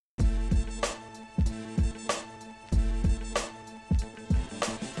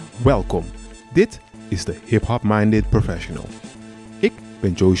Welkom. Dit is de Hip Hop Minded Professional. Ik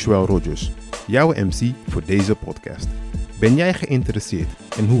ben Joshua Rogers, jouw MC voor deze podcast. Ben jij geïnteresseerd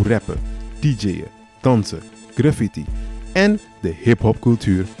in hoe rappen, DJ'en, dansen, graffiti en de hip-hop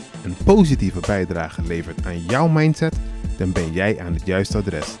cultuur een positieve bijdrage levert aan jouw mindset? Dan ben jij aan het juiste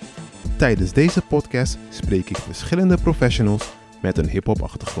adres. Tijdens deze podcast spreek ik verschillende professionals met een hip-hop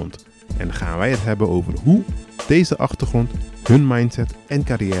achtergrond en gaan wij het hebben over hoe deze achtergrond hun mindset en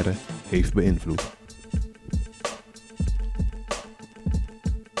carrière heeft beïnvloed.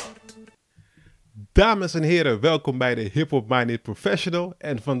 Dames en heren, welkom bij de Hip Hop Minded Professional.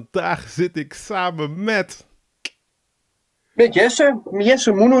 En vandaag zit ik samen met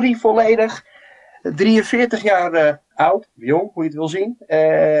Jesse Mounoury volledig. 43 jaar oud, jong, hoe je het wil zien.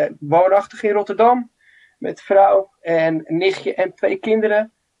 Woonachtig in Rotterdam. Met vrouw en een nichtje en 2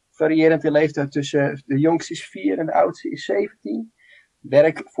 kinderen. Variërend in leeftijd tussen de jongste is 4 en de oudste is 17.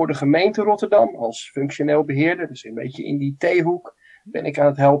 Werk voor de gemeente Rotterdam als functioneel beheerder. Dus een beetje in die theehoek ben ik aan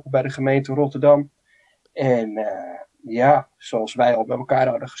het helpen bij de gemeente Rotterdam. En zoals wij al met elkaar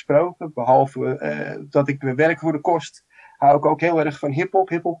hadden gesproken, behalve dat ik werk voor de kost, hou ik ook heel erg van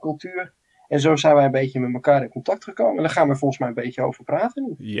hip-hop cultuur. En zo zijn wij een beetje met elkaar in contact gekomen. En daar gaan we volgens mij een beetje over praten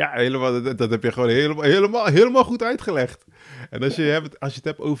nu. Ja, helemaal, dat heb je gewoon helemaal goed uitgelegd. En als je het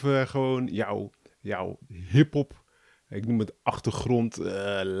hebt over gewoon jouw hip-hop, ik noem het achtergrond,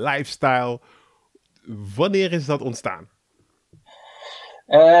 lifestyle. Wanneer is dat ontstaan?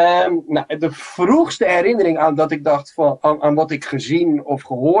 De vroegste herinnering aan dat ik dacht aan wat ik gezien of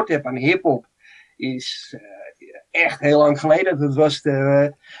gehoord heb aan hip-hop is echt heel lang geleden. Dat was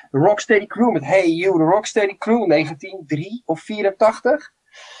de Rocksteady Crew met Hey You, de Rocksteady Crew, 1983 of 84.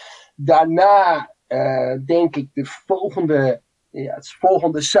 Daarna denk ik het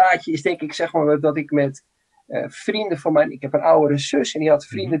volgende zaadje is denk ik zeg maar dat ik met vrienden van mij, ik heb een oudere zus en die had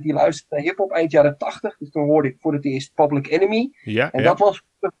vrienden die luisterden naar hip-hop eind jaren 80. Dus toen hoorde ik voor het eerst Public Enemy. Dat was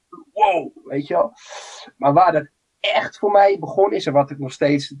wow, weet je wel. Maar waar dat echt voor mij begonnen is en wat ik nog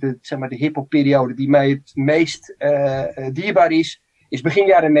steeds de hip-hop periode die mij het meest dierbaar is begin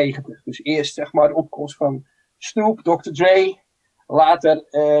jaren 90. Dus eerst zeg maar de opkomst van Snoop, Dr. Dre. Later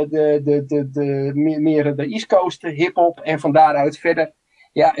meer de East Coast hip-hop en van daaruit verder.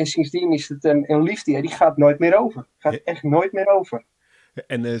 Ja, en sindsdien is het een liefde. Ja, die gaat nooit meer over. Gaat echt nooit meer over.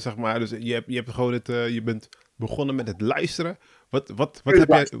 En zeg maar, dus je hebt gewoon je bent begonnen met het luisteren.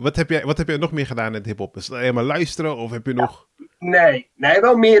 Wat heb jij nog meer gedaan in het hip-hop? Is het alleen maar luisteren of heb je nog... Nee,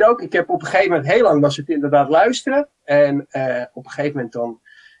 wel meer ook. Ik heb op een gegeven moment, heel lang was het inderdaad luisteren. En op een gegeven moment dan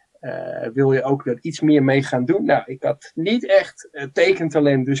wil je ook er iets meer mee gaan doen. Nou, ik had niet echt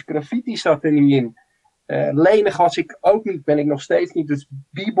tekentalent, dus graffiti zat er niet in. Lenig was ik ook niet, ben ik nog steeds niet. Dus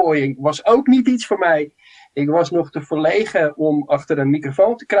b-boying was ook niet iets voor mij. Ik was nog te verlegen om achter een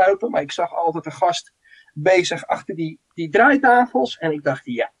microfoon te kruipen. Maar ik zag altijd een gast bezig achter die draaitafels. En ik dacht,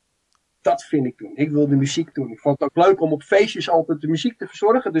 ja, dat vind ik doen. Ik wil de muziek doen. Ik vond het ook leuk om op feestjes altijd de muziek te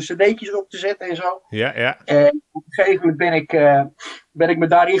verzorgen. Dus cd'tjes op te zetten en zo. Ja. En op een gegeven moment ben ik me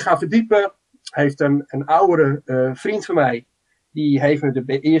daarin gaan verdiepen. Heeft een oudere vriend van mij. Die heeft me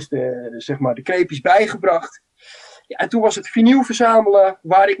de eerste, zeg maar, de kreepjes bijgebracht. Ja, en toen was het vinyl verzamelen,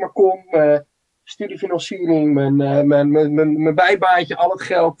 waar ik maar kon. Studie-financiering, mijn bijbaantje, al het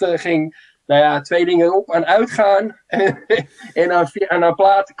geld ging. 2 dingen op aan uitgaan. en aan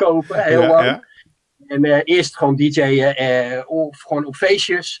platen kopen, heel lang. Ja. En eerst gewoon DJ'en of gewoon op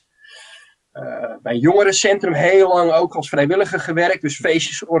feestjes. Bij een jongerencentrum heel lang ook als vrijwilliger gewerkt. Dus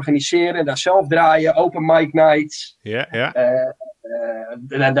feestjes organiseren en daar zelf draaien. Open mic nights.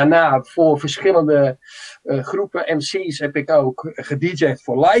 Daarna voor verschillende groepen MC's heb ik ook gedj'd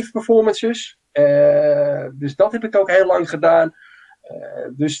voor live performances. Dus dat heb ik ook heel lang gedaan.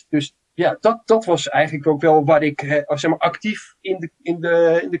 Dus dat was eigenlijk ook wel waar ik zeg maar, actief in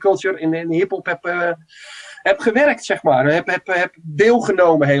de culture, in de hiphop heb gewerkt, zeg maar. Heb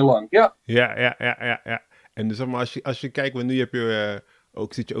deelgenomen heel lang, ja. Ja. En dus, zeg maar, als je kijkt, want nu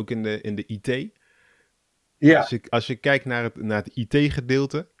zit je ook in de IT. Ja. Als je kijkt naar het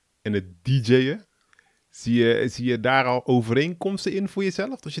IT-gedeelte en het DJ'en, zie je daar al overeenkomsten in voor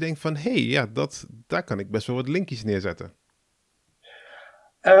jezelf? Dat je denkt van, daar kan ik best wel wat linkjes neerzetten.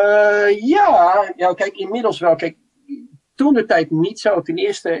 Kijk, inmiddels wel. Kijk, toen de tijd niet zo. Ten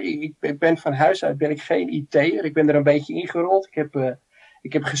eerste, ik ben van huis uit geen IT'er. Ik ben er een beetje ingerold.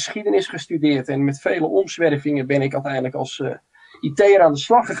 Ik heb geschiedenis gestudeerd en met vele omzwervingen ben ik uiteindelijk als IT'er aan de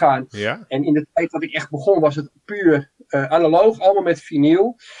slag gegaan. Ja? En in de tijd dat ik echt begon was het puur analoog, allemaal met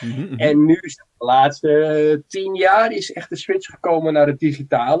vinyl. Mm-hmm. En nu is de laatste 10 jaar is echt de switch gekomen naar het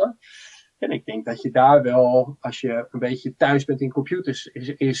digitale. En ik denk dat je daar wel, als je een beetje thuis bent in computers,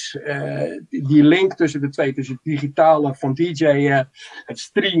 is die link tussen de twee, tussen het digitale van DJ'en, het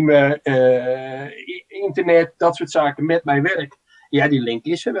streamen, internet, dat soort zaken met mijn werk. Ja, die link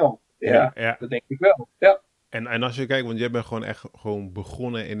is er wel. Ja. Dat denk ik wel. Ja. En als je kijkt, want jij bent gewoon echt gewoon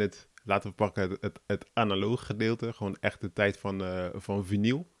begonnen in het, laten we pakken, het analoog gedeelte. Gewoon echt de tijd van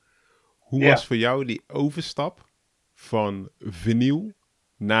vinyl. Hoe was voor jou die overstap van vinyl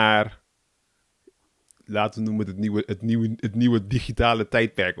naar, laten we noemen het nieuwe digitale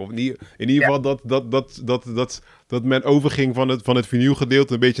tijdperk? Of in ieder geval dat men overging van het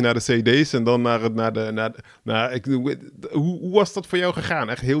vinylgedeelte een beetje naar de cd's en dan hoe was dat voor jou gegaan?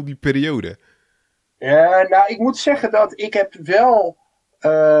 Echt heel die periode. Nou, ik moet zeggen dat ik heb wel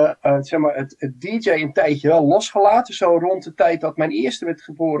zeg maar het DJ een tijdje wel losgelaten. Zo rond de tijd dat mijn eerste werd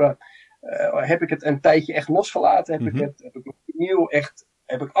geboren, heb ik het een tijdje echt losgelaten. Heb ik opnieuw echt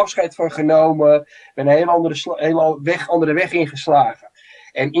afscheid van genomen. Ben een hele andere weg ingeslagen.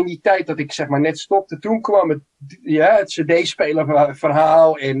 En in die tijd dat ik zeg maar net stopte, toen kwam het cd-speler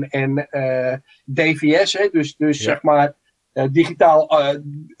verhaal en DVS. Hè, dus zeg maar digitaal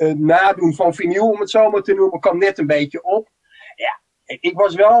nadoen van vinyl, om het zo maar te noemen, kwam net een beetje op. Ja, ik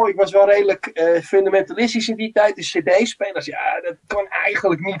was wel redelijk fundamentalistisch in die tijd. De cd-spelers, dat kan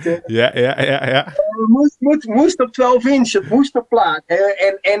eigenlijk niet. Hè. Ja. Moest op 12 inch, het moest op plaat.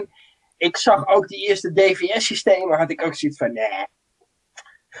 En ik zag ook die eerste DVS-systemen, had ik ook zoiets van,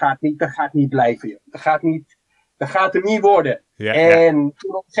 nee, dat gaat niet blijven. Joh. Dat gaat er niet worden. En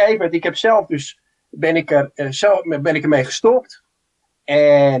toen op een gegeven moment, ik heb zelf dus, ben ik ermee gestopt.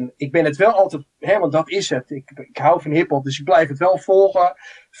 En ik ben het wel altijd, want dat is het. Ik hou van hiphop, dus ik blijf het wel volgen.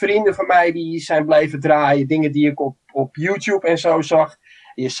 Vrienden van mij die zijn blijven draaien, dingen die ik op YouTube en zo zag.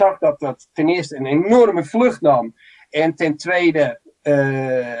 Je zag dat ten eerste een enorme vlucht nam. En ten tweede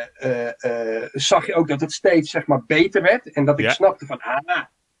zag je ook dat het steeds zeg maar beter werd. En dat ik snapte van,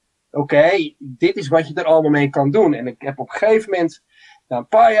 oké, dit is wat je er allemaal mee kan doen. En ik heb op een gegeven moment, na een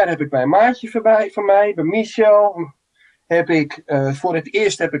paar jaar, heb ik bij een maatje van mij, bij Michel, voor het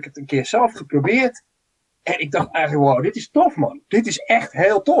eerst heb ik het een keer zelf geprobeerd. En ik dacht eigenlijk, wow, dit is tof, man. Dit is echt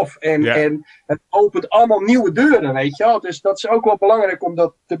heel tof. En het opent allemaal nieuwe deuren, weet je wel. Dus dat is ook wel belangrijk om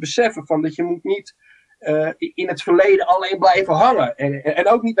dat te beseffen. Van dat je moet niet in het verleden alleen blijven hangen. En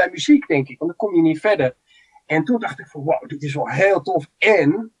ook niet bij muziek, denk ik. Want dan kom je niet verder. En toen dacht ik van, wow, dit is wel heel tof.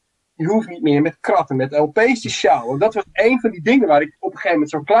 En je hoeft niet meer met kratten, met LP's te sjouwen. Dat was een van die dingen waar ik op een gegeven moment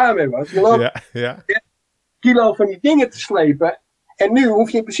zo klaar mee was. Je loopt kilo van die dingen te slepen. En nu hoef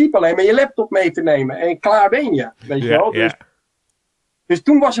je in principe alleen maar je laptop mee te nemen. En klaar ben je. Weet je wel? Dus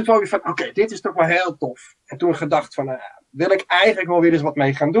toen was het wel weer van, oké, dit is toch wel heel tof. En toen gedacht van, wil ik eigenlijk wel weer eens wat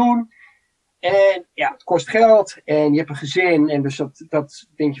mee gaan doen. En ja, het kost geld. En je hebt een gezin. En dus dat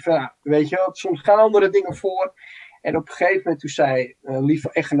denk je van, weet je wel, soms gaan andere dingen voor. En op een gegeven moment toen zei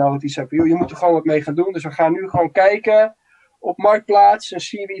lieve echtgenoot, die zei van, joh, je moet er gewoon wat mee gaan doen. Dus we gaan nu gewoon kijken op Marktplaats. En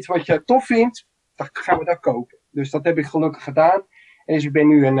zien we iets wat je tof vindt. Dan gaan we dat kopen. Dus dat heb ik gelukkig gedaan. En dus ik ben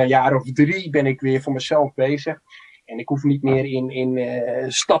nu een jaar of 3 ben ik weer voor mezelf bezig. En ik hoef niet meer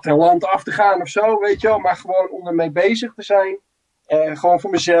in stad en land af te gaan of zo, weet je wel. Maar gewoon om ermee bezig te zijn. Gewoon voor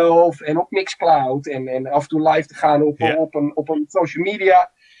mezelf en op Mixcloud. En af en toe live te gaan op een social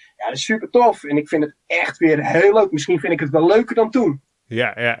media. Ja, dat is super tof. En ik vind het echt weer heel leuk. Misschien vind ik het wel leuker dan toen.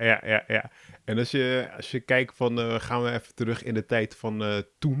 Ja. En als je kijkt van, gaan we even terug in de tijd van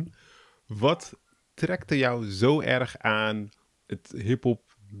toen. Wat trekte jou zo erg aan het hiphop,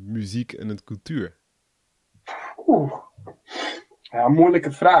 muziek en het cultuur? Ja,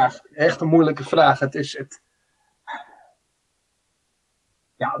 moeilijke vraag. Echt een moeilijke vraag.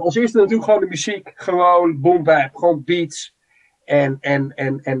 Ja, als eerste natuurlijk gewoon de muziek. Gewoon boom bap, gewoon beats. En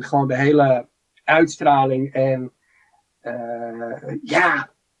gewoon de hele uitstraling. En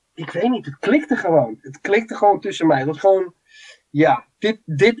ik weet niet, het klikte gewoon. Het klikte gewoon tussen mij. Het was gewoon, ja,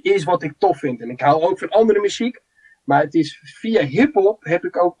 dit is wat ik tof vind. En ik hou ook van andere muziek. Maar het is via hiphop heb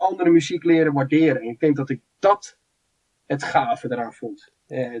ik ook andere muziek leren waarderen. En ik denk dat ik dat het gave eraan vond.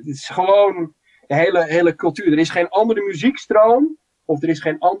 Het is gewoon de hele cultuur. Er is geen andere muziekstroom. Of er is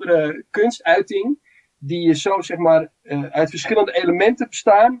geen andere kunstuiting. Die je zo zeg maar uit verschillende elementen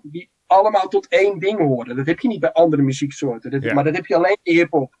bestaan. Die allemaal tot één ding horen. Dat heb je niet bij andere muzieksoorten. Maar dat heb je alleen in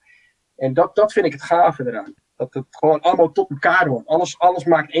hiphop. En dat vind ik het gave eraan. Dat het gewoon allemaal tot elkaar hoort. Alles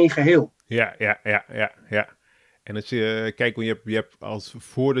maakt één geheel. Ja. En als je kijkt, je hebt als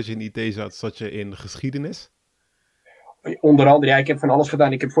voordat je in IT zat je in geschiedenis. Onder andere, ik heb van alles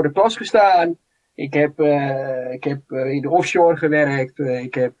gedaan. Ik heb voor de klas gestaan. Ik heb in de offshore gewerkt.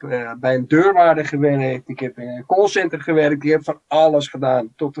 Ik heb bij een deurwaarder gewerkt. Ik heb in een callcenter gewerkt. Ik heb van alles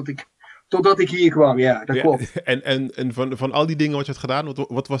gedaan. Totdat Totdat ik hier kwam, ja, dat klopt. En van al die dingen wat je had gedaan,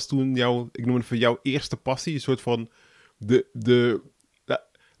 wat was toen ik noem het voor jouw eerste passie? Een soort van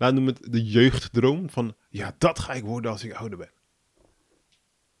laat noem het de jeugddroom van, ja, dat ga ik worden als ik ouder ben.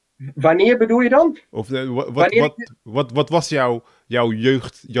 Wanneer bedoel je dan? Of wat was jouw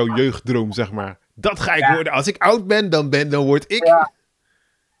jeugddroom, zeg maar? Dat ga ik worden. Als ik oud ben, dan word ik... Ja.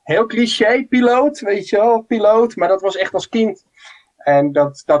 Heel cliché, piloot, weet je wel, piloot. Maar dat was echt als kind. En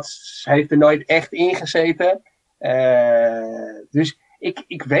dat heeft er nooit echt ingezeten. Dus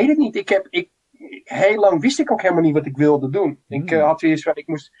ik weet het niet. Heel lang wist ik ook helemaal niet wat ik wilde doen. Ik had weer eens van,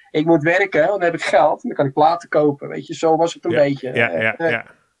 ik moet werken, want dan heb ik geld. En dan kan ik platen kopen, weet je. Zo was het een beetje. Ja.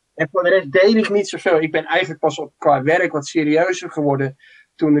 En voor de rest deed ik niet zoveel. Ik ben eigenlijk pas qua werk wat serieuzer geworden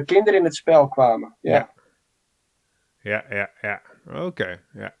toen de kinderen in het spel kwamen. Ja. Oké,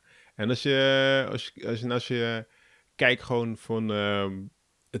 ja. En als je kijkt gewoon van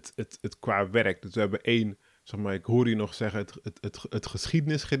het qua werk. Dus we hebben één, zeg maar, ik hoor je nog zeggen, het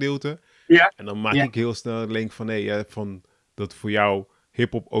geschiedenisgedeelte. Ja. En dan maak ik heel snel een link van, van dat voor jou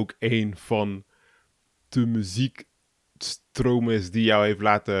hiphop ook één van de muziekstromen is die jou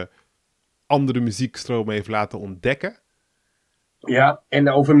andere muziekstromen heeft laten ontdekken. Ja, en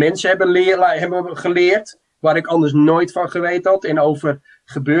over mensen hebben geleerd waar ik anders nooit van geweten had. En over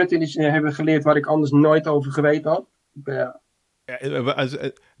gebeurtenissen hebben geleerd waar ik anders nooit over geweten had. Ja.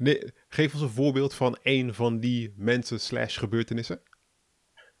 Geef ons een voorbeeld van een van die mensen / gebeurtenissen.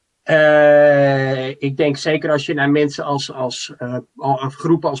 Ik denk zeker als je naar mensen als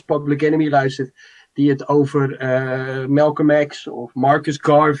groepen als Public Enemy luistert, die het over Malcolm X of Marcus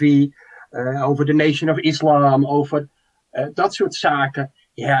Garvey, over de Nation of Islam, over dat soort zaken.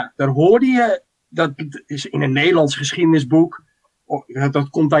 Ja, daar hoorde je, dat is in een Nederlands geschiedenisboek, dat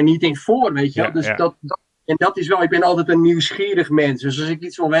komt daar niet in voor, weet je wel. Dus dat is wel, ik ben altijd een nieuwsgierig mens. Dus als ik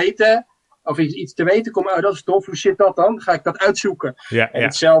iets wil weten, of iets te weten kom, dat is tof, hoe zit dat dan? Dan ga ik dat uitzoeken. En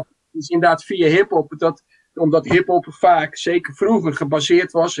hetzelfde is inderdaad via hiphop, omdat hiphop vaak, zeker vroeger,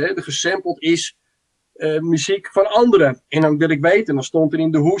 gebaseerd was, gesampled is muziek van anderen. En dan wil ik weten, dan stond er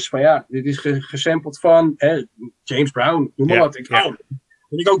in de hoes van dit is gesampled van James Brown, noem maar wat.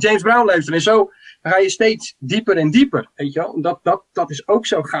 Wil ik ook James Brown luisteren. En zo ga je steeds dieper en dieper, weet je wel. En dat is ook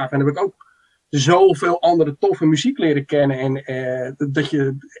zo gaaf. En dan heb ik ook zoveel andere toffe muziek leren kennen.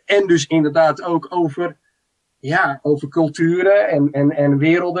 En dus inderdaad ook over culturen en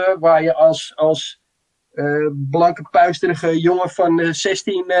werelden waar je als blanke puisterige jongen van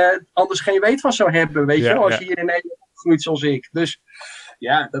 16 anders geen weet van zou hebben, weet je wel, als je hier in Nederland opgroeit zoals ik. Dus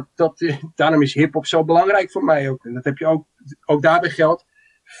ja, daarom is hiphop zo belangrijk voor mij ook. En dat heb je ook daarbij geldt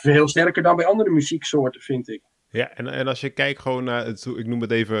veel sterker dan bij andere muzieksoorten, vind ik. Ja, en als je kijkt gewoon naar, ik noem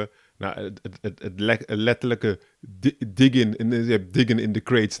het even, het letterlijke diggen in de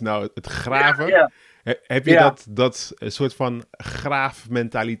crates, het graven. Ja. Heb je dat soort van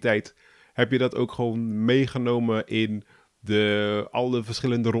graafmentaliteit, heb je dat ook gewoon meegenomen in alle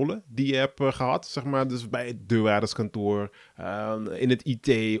verschillende rollen die je hebt gehad? Zeg maar, dus bij het deurwaarderskantoor, in het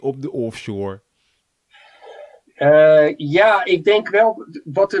IT, op de offshore. Ik denk wel,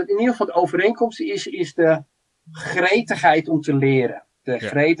 wat er in ieder geval de overeenkomst is de gretigheid om te leren. De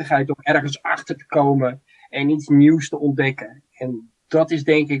gretigheid om ergens achter te komen en iets nieuws te ontdekken. En dat is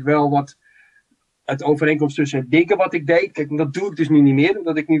denk ik wel wat het overeenkomst tussen het diggen wat ik deed. Kijk, dat doe ik dus nu niet meer,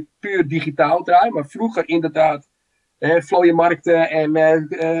 omdat ik nu puur digitaal draai. Maar vroeger inderdaad vlooienmarkten en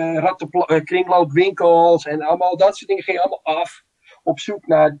kringloopwinkels en allemaal dat soort dingen gingen allemaal af. Op zoek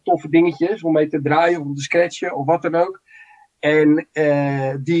naar toffe dingetjes om mee te draaien of om te scratchen of wat dan ook. En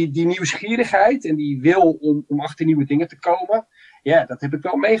die nieuwsgierigheid en die wil om achter nieuwe dingen te komen, dat heb ik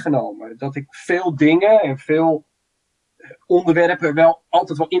wel meegenomen. Dat ik veel dingen en veel onderwerpen wel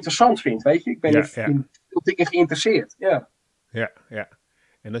altijd wel interessant vind, weet je. Ik ben in veel dingen geïnteresseerd, Ja.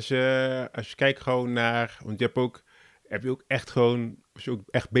 En als je kijkt gewoon naar, want heb je ook echt gewoon, was je ook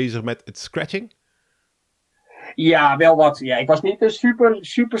echt bezig met het scratching? Ja, wel wat. Ja, ik was niet een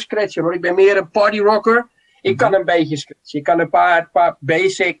super scratcher hoor. Ik ben meer een party rocker. Ik kan een beetje scratchen. Ik kan een paar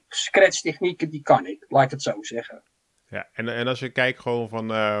basic scratch technieken, die kan ik. Laat ik het zo zeggen. Ja, en als je kijkt gewoon van,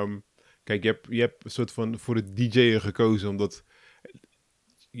 kijk, je hebt een soort van voor het DJ'en gekozen, omdat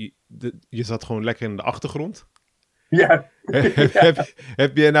je zat gewoon lekker in de achtergrond. Ja.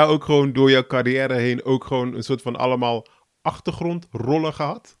 Heb je nou ook gewoon door jouw carrière heen ook gewoon een soort van allemaal achtergrondrollen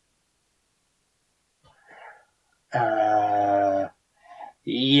gehad?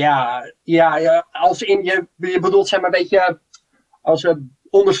 Als in je bedoelt zeg maar een beetje als een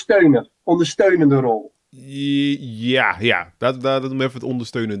ondersteunende rol. Ja, dat noem even het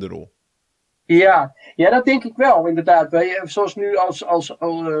ondersteunende rol. Ja, dat denk ik wel, inderdaad. Zoals nu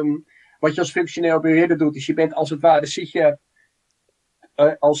wat je als functioneel beheerder doet, is je bent als het ware, zit je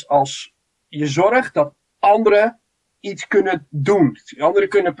als je zorgt dat anderen iets kunnen doen. Anderen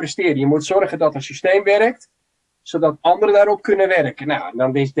kunnen presteren. Je moet zorgen dat een systeem werkt, zodat anderen daarop kunnen werken. Nou,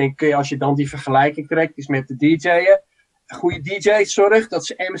 dan denk ik, als je dan die vergelijking trekt, is met de DJ'en. Een goede DJ zorgt dat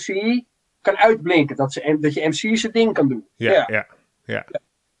ze MC kan uitblinken. Dat je MC zijn ding kan doen. Ja.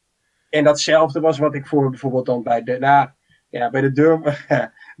 En datzelfde was wat ik voor bijvoorbeeld dan bij de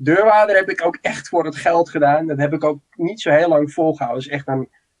deurwaarder heb ik ook echt voor het geld gedaan. Dat heb ik ook niet zo heel lang volgehouden. Dat is echt een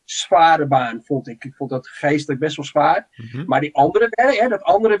zware baan, vond ik. Ik vond dat geestelijk best wel zwaar. Mm-hmm. Maar dat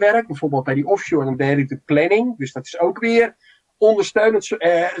andere werk, bijvoorbeeld bij die offshore, dan deed ik de planning. Dus dat is ook weer ondersteunend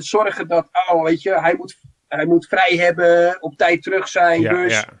zorgen dat, hij moet vrij hebben, op tijd terug zijn.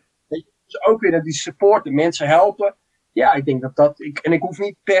 Dus ook weer dat die support, de mensen helpen. Ja, ik denk en ik hoef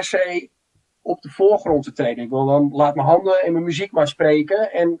niet per se op de voorgrond te treden. Ik wil dan, laat mijn handen en mijn muziek maar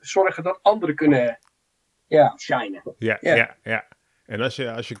spreken en zorgen dat anderen kunnen, shinen. Ja. En als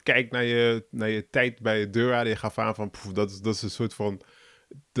je kijkt naar je tijd bij de deurwaarder, je gaf aan van, dat is een soort van,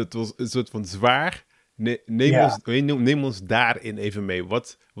 dat was een soort van zwaar. Neem ons daarin even mee.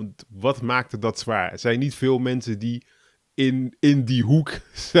 Wat maakte dat zwaar? Er zijn niet veel mensen die in die hoek,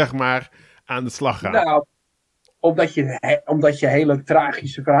 zeg maar, aan de slag gaan. Nou, omdat je hele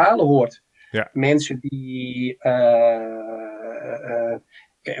tragische verhalen hoort. Ja. Mensen die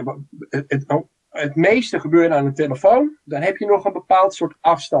het meeste gebeurt aan de telefoon, dan heb je nog een bepaald soort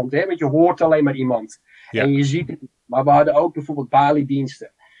afstand, hè? Want je hoort alleen maar iemand. Ja. En je ziet het niet. Maar we hadden ook bijvoorbeeld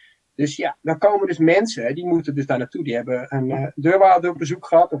Bali-diensten. Dus ja, dan komen dus mensen, die moeten dus daar naartoe. Die hebben een deurwaarder op bezoek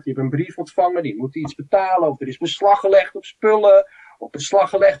gehad, of die hebben een brief ontvangen, die moeten iets betalen, of er is beslag gelegd op spullen, of beslag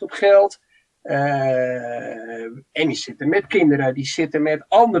gelegd op geld. En die zitten met kinderen, die zitten met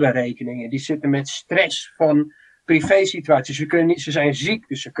andere rekeningen, die zitten met stress van privé-situaties. Ze zijn ziek,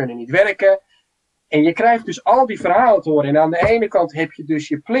 dus ze kunnen niet werken. En je krijgt dus al die verhalen te horen. En aan de ene kant heb je dus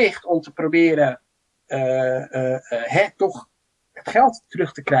je plicht om te proberen toch het geld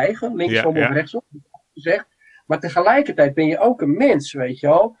terug te krijgen. Linksom of rechtsom, gezegd. Maar tegelijkertijd ben je ook een mens, weet je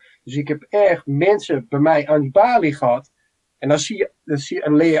wel. Dus ik heb echt mensen bij mij aan die balie gehad. En dan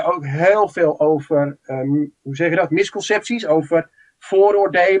leer je ook heel veel over, hoe zeg je dat, misconcepties, over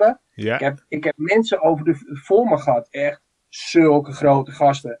vooroordelen. Ja. Ik heb mensen voor me gehad, echt zulke grote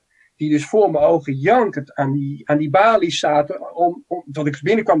gasten. Die dus voor mijn ogen jankend aan die balies zaten. Dat ik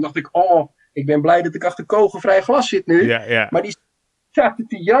binnenkwam, dacht ik, ik ben blij dat ik achter kogelvrij glas zit nu. Ja. Maar die zaten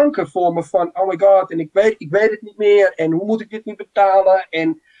te janken voor me van, oh my god, en ik weet het niet meer. En hoe moet ik dit nu betalen?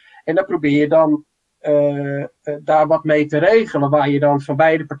 En dan probeer je dan daar wat mee te regelen. Waar je dan van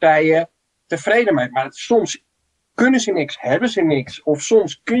beide partijen tevreden mee bent. Maar soms kunnen ze niks, hebben ze niks. Of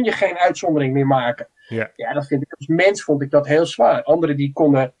soms kun je geen uitzondering meer maken. Ja, dat vind ik als mens vond ik dat heel zwaar. Anderen die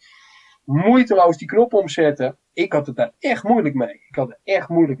konden moeiteloos die knop omzetten. Ik had het daar echt moeilijk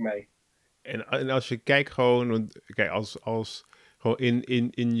mee. En als je kijkt gewoon, kijk, als gewoon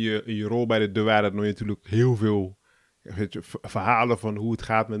in je rol bij de deurwaarder, dan hoor je natuurlijk heel veel verhalen van hoe het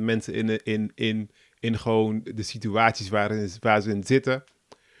gaat met mensen in gewoon de situaties waar ze in zitten.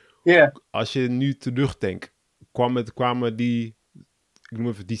 Yeah. Als je nu terugdenkt, kwamen die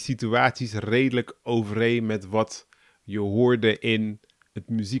situaties redelijk overeen met wat je hoorde in het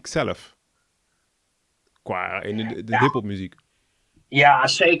muziek zelf? In de hiphopmuziek. Ja,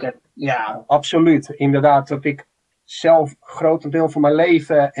 zeker. Ja, absoluut. Inderdaad, dat ik zelf grotendeel van mijn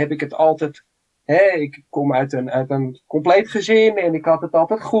leven heb ik het altijd. Ik kom uit een compleet gezin en ik had het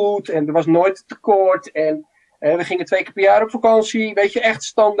altijd goed en er was nooit tekort. En we gingen 2 keer per jaar op vakantie. Weet je, echt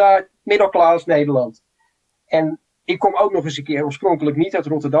standaard middelklas Nederland. En ik kom ook nog eens een keer oorspronkelijk niet uit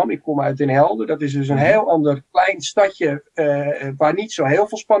Rotterdam. Ik kom uit Den Helder. Dat is dus een heel ander klein stadje waar niet zo heel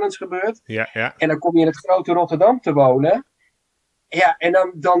veel spannends gebeurt. Ja. En dan kom je in het grote Rotterdam te wonen. Ja,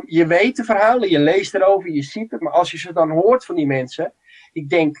 en dan je weet de verhalen, je leest erover, je ziet het. Maar als je ze dan hoort van die mensen, ik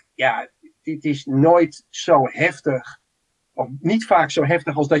denk, ja, dit is nooit zo heftig. Of niet vaak zo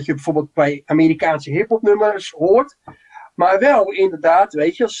heftig als dat je bijvoorbeeld bij Amerikaanse hiphopnummers hoort. Maar wel inderdaad,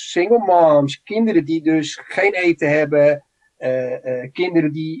 weet je, als single moms, kinderen die dus geen eten hebben,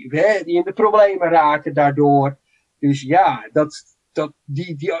 kinderen die in de problemen raken daardoor. Dus ja, dat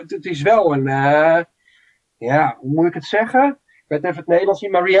is wel een, hoe moet ik het zeggen? Ik weet even het Nederlands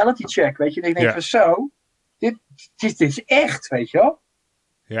niet, maar reality check, weet je. Ik denk van zo, dit is echt, weet je wel.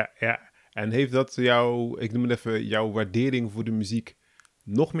 Ja. En heeft dat ik noem het even, jouw waardering voor de muziek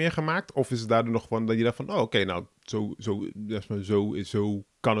nog meer gemaakt? Of is het daardoor nog van dat je dacht van, oké, nou, zo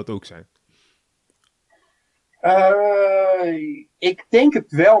kan het ook zijn? Ik denk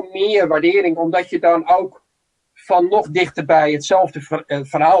het wel meer waardering, omdat je dan ook van nog dichterbij hetzelfde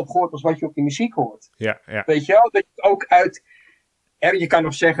verhaal heb gehoord als wat je op die muziek hoort. Ja, ja. Weet je wel? Dat je het ook uit... je kan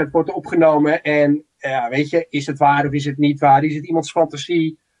nog zeggen, het wordt opgenomen en weet je, is het waar of is het niet waar? Is het iemands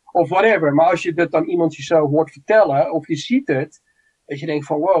fantasie of whatever? Maar als je dat dan iemand je zo hoort vertellen of je ziet het, dat je denkt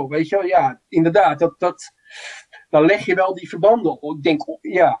van wow, weet je wel, ja, inderdaad, dan leg je wel die verbanden. Ik denk,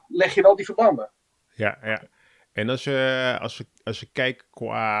 leg je wel die verbanden. Ja, ja. En als je kijkt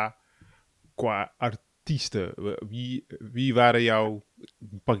qua artiesten, wie waren jouw,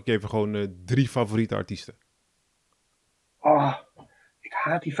 pak ik even gewoon 3 favoriete artiesten? Ik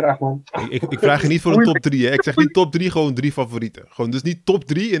haat die vraag, man. Ik vraag je niet voor een top 3, hè. Ik zeg niet top 3, gewoon 3 favorieten. Gewoon, dus niet top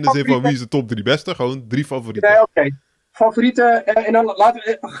 3 in de zin van wie is de top 3 beste, gewoon 3 favorieten. Nee, oké. Favorieten, en dan laten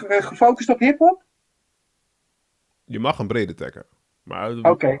we gefocust op hiphop? Je mag een brede taggen.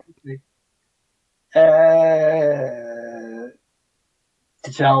 Oké.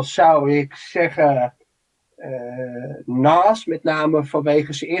 Zou ik zeggen Nas, met name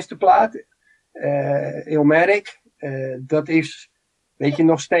vanwege zijn eerste plaat. Ilmatic. Dat is, weet je,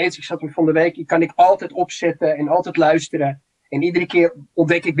 nog steeds, ik zat hem van de week, die kan ik altijd opzetten en altijd luisteren. En iedere keer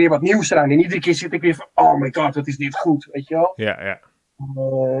ontdek ik weer wat nieuws eraan. En iedere keer zit ik weer van, oh my god, wat is dit goed, weet je wel? Ja, ja.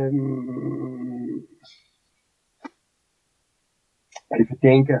 Even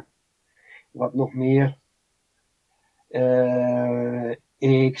denken. Wat nog meer?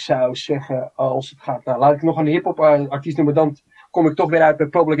 Ik zou zeggen, als het gaat... Nou, laat ik nog een hip-hop artiest noemen. Dan kom ik toch weer uit bij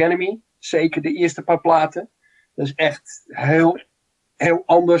Public Enemy. Zeker de eerste paar platen. Dat is echt heel, heel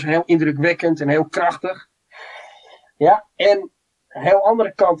anders, heel indrukwekkend en heel krachtig. Ja, en een heel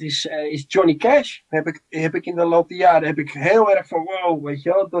andere kant is Johnny Cash. Heb ik in de loop der jaren heel erg van wow, weet je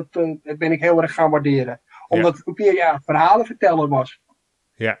wel. Dat ben ik heel erg gaan waarderen. Omdat het een keer verhalenverteller was.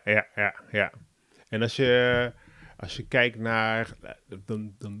 Ja. En als je kijkt naar,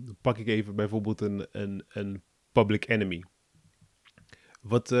 dan pak ik even bijvoorbeeld een Public Enemy.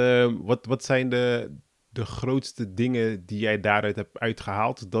 Wat zijn de grootste dingen die jij daaruit hebt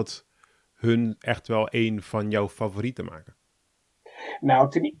uitgehaald dat hun echt wel een van jouw favorieten maken? Nou,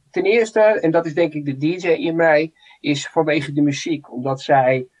 ten eerste, en dat is denk ik de DJ in mij, is vanwege de muziek. Omdat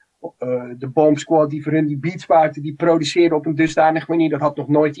zij, de Bomb Squad die voor hun die beats maakten, die produceerden op een dusdanige manier, dat had nog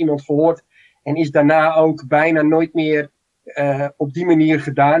nooit iemand gehoord. En is daarna ook bijna nooit meer op die manier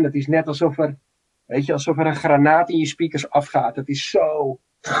gedaan. Dat is net alsof er een granaat in je speakers afgaat. Dat is zo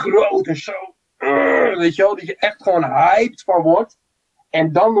groot en zo, weet je wel, dat je echt gewoon hyped van wordt.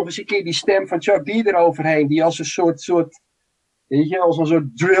 En dan nog eens een keer die stem van Chuck D eroverheen, die als een soort weet je, als een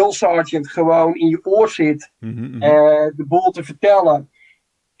soort drill sergeant gewoon in je oor zit. De boel te vertellen.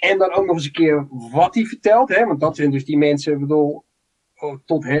 En dan ook nog eens een keer wat hij vertelt. Hè? Want dat zijn dus die mensen, ik bedoel,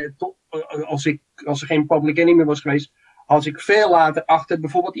 als er geen Public Enemy was geweest, had ik veel later achter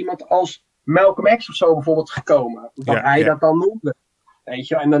bijvoorbeeld iemand als Malcolm X of zo bijvoorbeeld gekomen. Dat hij dat dan noemde. Weet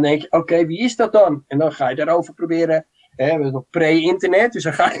je, en dan denk je, oké, wie is dat dan? En dan ga je daarover proberen. We hebben nog pre-internet, dus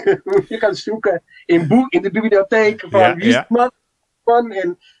dan ga je gaan zoeken in de bibliotheek van wie is het man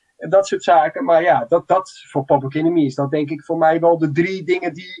en dat soort zaken. Maar ja, dat voor Public Enemy is dat denk ik voor mij wel de 3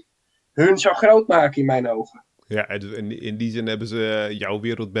 dingen die hun zo groot maken in mijn ogen. Ja, in die zin hebben ze jouw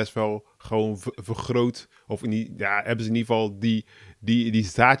wereld best wel gewoon vergroot. Of hebben ze in ieder geval die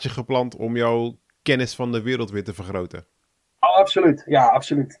zaadje geplant om jouw kennis van de wereld weer te vergroten. Oh, absoluut, ja,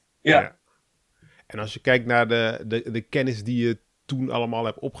 absoluut. Ja. En als je kijkt naar de kennis die je toen allemaal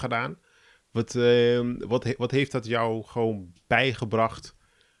hebt opgedaan, wat heeft dat jou gewoon bijgebracht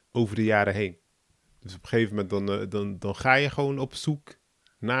over de jaren heen? Dus op een gegeven moment dan ga je gewoon op zoek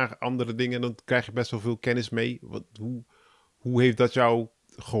naar andere dingen en dan krijg je best wel veel kennis mee. Hoe heeft dat jou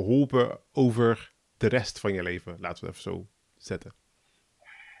geholpen over de rest van je leven? Laten we het even zo zetten.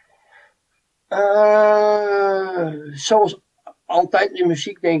 Zoals altijd in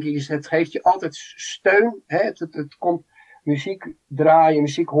muziek denk ik, het geeft je altijd steun. Hè? Het komt, muziek draaien,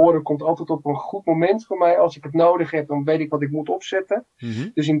 muziek horen komt altijd op een goed moment voor mij. Als ik het nodig heb, dan weet ik wat ik moet opzetten.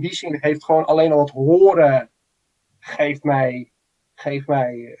 Dus in die zin heeft gewoon alleen al het horen geeft mij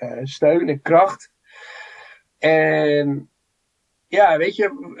steun en kracht. En ja, weet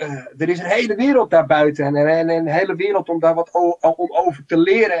je, er is een hele wereld daarbuiten en een hele wereld om daar wat om over te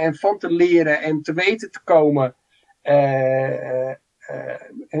leren en van te leren en te weten te komen.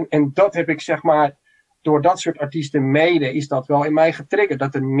 En dat heb ik zeg maar, door dat soort artiesten mede, is dat wel in mij getriggerd.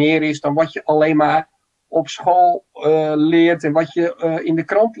 Dat er meer is dan wat je alleen maar op school leert en wat je in de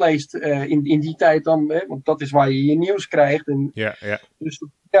krant leest in die tijd dan. Want dat is waar je nieuws krijgt. En, Dus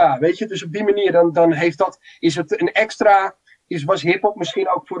ja, weet je, dus op die manier dan is het een extra, was hiphop misschien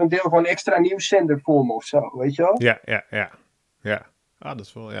ook voor een deel gewoon een extra nieuwszender voor me of zo, weet je wel? Ja. Ah, dat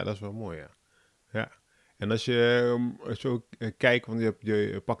is wel mooi, ja. En als je ook kijkt, want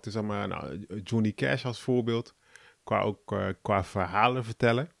je pakt dus allemaal Johnny Cash als voorbeeld, qua verhalen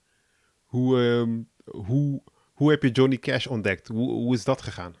vertellen. Hoe heb je Johnny Cash ontdekt? Hoe is dat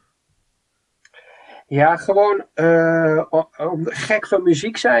gegaan? Ja, gewoon gek van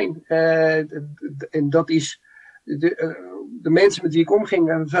muziek zijn. En dat is. De mensen met wie ik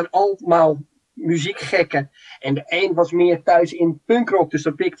omging, zijn allemaal muziekgekken. En de een was meer thuis in punkrock, dus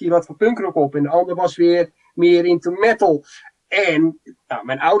dan pikte hij wat van punkrock op. En de ander was weer meer into metal. En nou,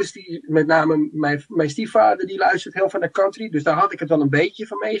 mijn ouders, met name mijn stiefvader, die luistert heel veel naar country. Dus daar had ik het wel een beetje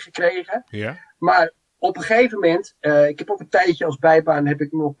van meegekregen. Ja? Maar op een gegeven moment, ik heb ook een tijdje als bijbaan, heb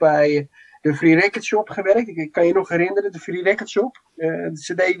ik nog bij de Free Record Shop gewerkt. Ik kan je nog herinneren, de Free Record Shop, de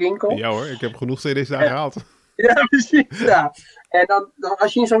cd-winkel. Ja hoor, ik heb genoeg cd's daar gehaald. Ja, precies. Ja. En dan,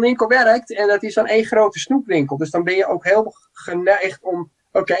 als je in zo'n winkel werkt, en dat is dan één grote snoepwinkel, dus dan ben je ook heel geneigd om,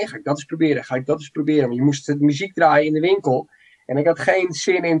 oké, ga ik dat eens proberen. Want je moest de muziek draaien in de winkel. En ik had geen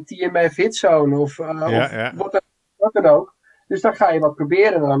zin in TMF Hitzone of wat dan ook. Dus dan ga je wat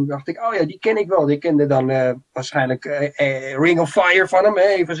proberen. En dan dacht ik, oh ja, die ken ik wel. Die kende dan waarschijnlijk Ring of Fire van hem,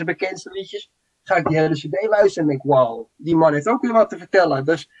 een van zijn bekendste liedjes. Ga ik die hele cd luisteren en denk, wow, die man heeft ook weer wat te vertellen.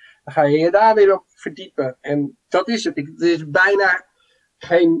 Dus dan ga je je daar weer op verdiepen. En dat is het. Het is bijna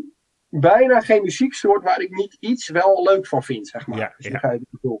geen muzieksoort waar ik niet iets wel leuk van vind, zeg maar. Ja, dus dan ga je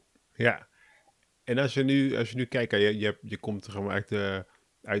bedoel. Ja. En als je nu kijkt, je komt gewoon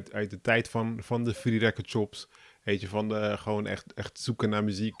uit de tijd van de free record shops. Weet je, gewoon echt zoeken naar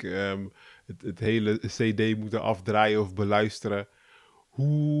muziek. Het hele cd moeten afdraaien of beluisteren.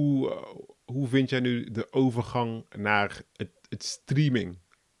 Hoe vind jij nu de overgang naar het streaming?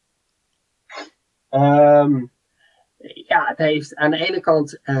 Ja, het heeft aan de ene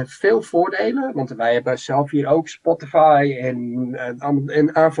kant veel voordelen. Want wij hebben zelf hier ook Spotify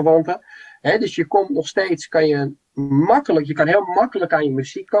en aanverwanten. Dus je komt nog steeds, je kan heel makkelijk aan je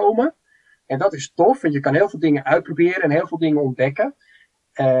muziek komen. En dat is tof, want je kan heel veel dingen uitproberen en heel veel dingen ontdekken.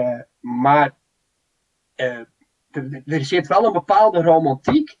 Maar er zit wel een bepaalde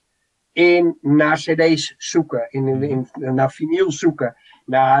romantiek in naar cd's zoeken, naar vinyl zoeken,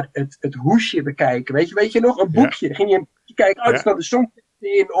 naar het hoesje bekijken. Weet je nog, een boekje. Dan ging je kijken, er staat de songtekst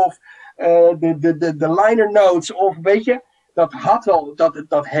in, of de liner notes, of weet je, dat had wel,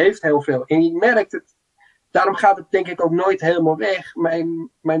 dat heeft heel veel. En je merkt het, daarom gaat het denk ik ook nooit helemaal weg.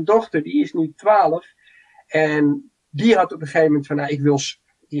 Mijn dochter, die is nu 12, en die had op een gegeven moment van,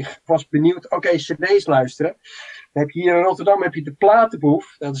 die was benieuwd, oké, cd's luisteren. Dan heb je hier in Rotterdam de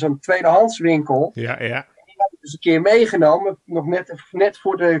Platenboef. Dat is een tweedehandswinkel. Ja. Die had ik dus een keer meegenomen. Nog net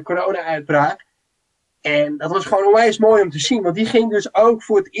voor de corona-uitbraak. En dat was gewoon onwijs mooi om te zien. Want die ging dus ook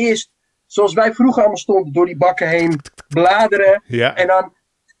voor het eerst, zoals wij vroeger allemaal stonden, door die bakken heen bladeren. Ja. En dan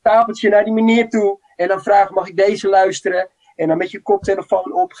stapeltje naar die meneer toe. En dan vragen, mag ik deze luisteren? En dan met je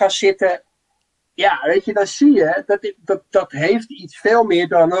koptelefoon op gaan zitten. Ja, weet je, dan zie je, dat heeft iets veel meer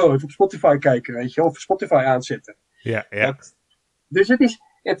dan, even op Spotify kijken, weet je, of Spotify aanzetten. Ja. Dus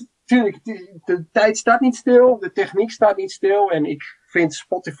natuurlijk, de tijd staat niet stil, de techniek staat niet stil, en ik vind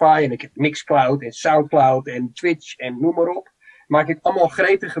Spotify, en ik heb Mixcloud en Soundcloud en Twitch en noem maar op, maak ik allemaal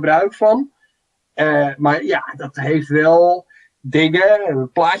gretig gebruik van. Maar ja, dat heeft wel dingen,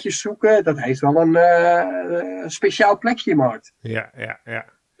 plaatjes zoeken, dat heeft wel een speciaal plekje in mijn hart. Ja.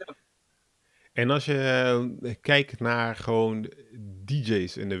 En als je kijkt naar gewoon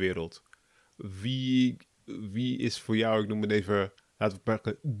DJ's in de wereld, wie is voor jou, ik noem het even, laten we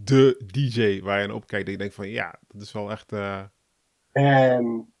pakken, de DJ waar je naar opkijkt, dat je denkt van ja, dat is wel echt...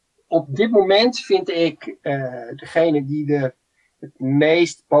 Op dit moment vind ik degene die het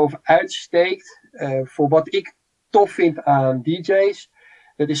meest bovenuit steekt, voor wat ik tof vind aan DJ's,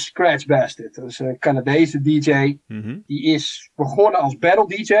 dat is Scratch Bastard. Dat is een Canadese DJ. Mm-hmm. Die is begonnen als battle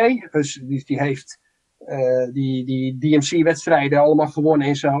DJ. Dus die heeft die DMC-wedstrijden allemaal gewonnen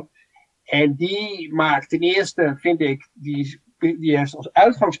en zo. En die maakt ten eerste, vind ik, die heeft als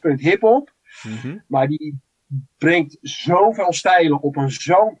uitgangspunt hip-hop. Mm-hmm. Maar die brengt zoveel stijlen op een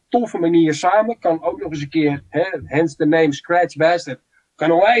zo'n toffe manier samen. Kan ook nog eens een keer, hence the name Scratch Bastard,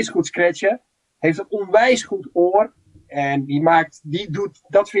 kan onwijs goed scratchen. Heeft een onwijs goed oor. En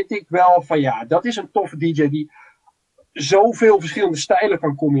dat vind ik wel van ja, dat is een toffe DJ die zoveel verschillende stijlen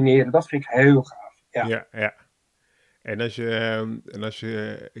kan combineren. Dat vind ik heel gaaf. Ja. En als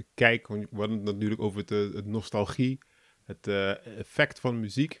je kijkt, want we hadden het natuurlijk over het nostalgie, het effect van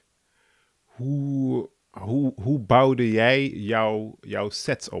muziek. Hoe bouwde jij jouw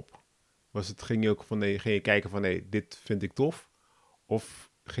sets op? Ging je kijken van nee, dit vind ik tof?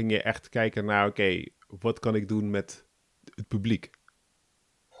 Of ging je echt kijken naar oké, wat kan ik doen met het publiek?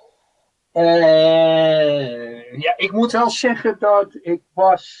 Ja, ik moet wel zeggen dat ik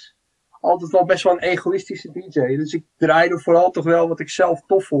was altijd wel best wel een egoïstische DJ. Dus ik draaide vooral toch wel wat ik zelf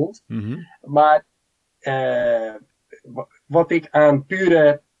tof vond. Mhm. Maar wat ik aan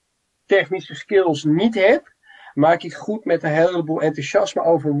pure technische skills niet heb, maak ik goed met een heleboel enthousiasme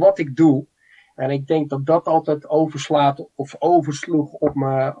over wat ik doe. En ik denk dat dat altijd overslaat of oversloeg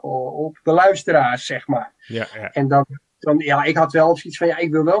op de luisteraars, zeg maar. Ja, ja. En ja, ik had wel zoiets van, ja,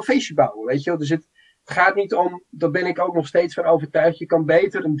 ik wil wel een feestje bouwen, weet je wel. Dus het gaat niet om, daar ben ik ook nog steeds van overtuigd. Je kan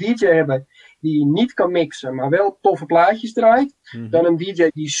beter een DJ hebben die niet kan mixen, maar wel toffe plaatjes draait. Mhm. Dan een DJ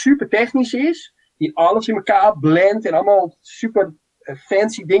die super technisch is, die alles in elkaar blendt en allemaal super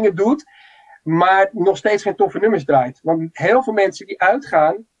fancy dingen doet, maar nog steeds geen toffe nummers draait. Want heel veel mensen die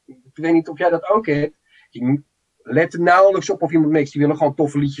uitgaan, ik weet niet of jij dat ook hebt, die letten nauwelijks op of iemand mixt. Die willen gewoon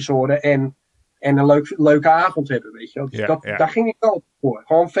toffe liedjes horen en een leuke avond hebben, weet je wel. Ja, ja. Daar ging ik wel voor.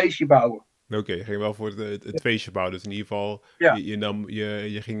 Gewoon een feestje bouwen. Oké, je ging wel voor het feestje bouwen. Dus in ieder geval, Ja.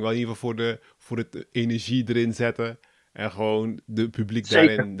 je ging wel in ieder geval voor het energie erin zetten. En gewoon de publiek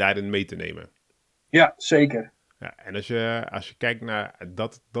Zeker. daarin mee te nemen. Ja, zeker. Ja, en als je kijkt naar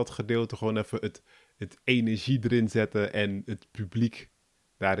dat gedeelte, gewoon even het energie erin zetten en het publiek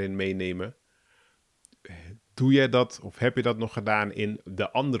daarin meenemen. Doe jij dat, of heb je dat nog gedaan in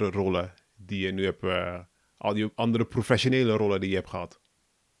de andere rollen die je nu hebt, al die andere professionele rollen die je hebt gehad?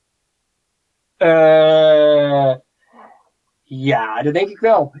 Ja, dat denk ik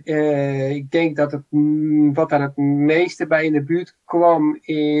wel. Ik denk dat wat daar het meeste bij in de buurt kwam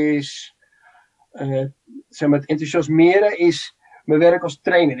is, zeg maar, het enthousiasmeren is mijn werk als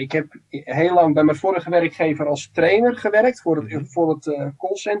trainer. Ik heb heel lang bij mijn vorige werkgever als trainer gewerkt voor het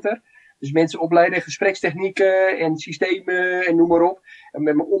callcenter. Dus mensen opleiden, gesprekstechnieken en systemen en noem maar op. En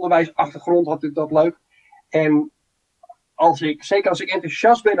met mijn onderwijsachtergrond had ik dat leuk. En zeker als ik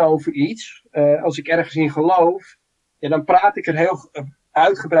enthousiast ben over iets, als ik ergens in geloof, ja, dan praat ik er heel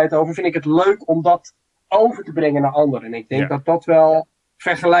uitgebreid over. Vind ik het leuk om dat over te brengen naar anderen. En ik denk dat dat wel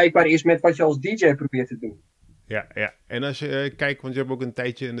vergelijkbaar is met wat je als DJ probeert te doen. Ja, ja. En als je kijkt, want je hebt ook een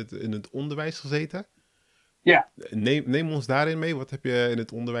tijdje in het onderwijs gezeten. Ja. Neem ons daarin mee. Wat heb je in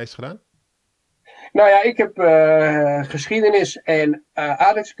het onderwijs gedaan? Nou ja, ik heb geschiedenis en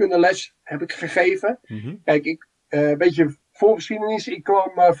aardrijkskundeles heb ik gegeven. Mm-hmm. Kijk, een beetje voor geschiedenis. Ik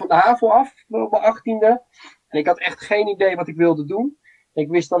kwam van de HAVO af, op mijn 18e. En ik had echt geen idee wat ik wilde doen. Ik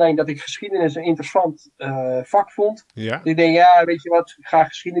wist alleen dat ik geschiedenis een interessant vak vond. Ja. Dus ik denk, ja, weet je wat, ik ga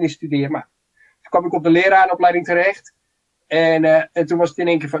geschiedenis studeren. Maar toen kwam ik op de leraaropleiding terecht. En toen was het in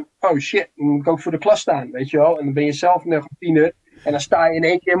één keer van, oh shit, dan moet ik ook voor de klas staan, weet je wel. En dan ben je zelf nog een tiener. En dan sta je in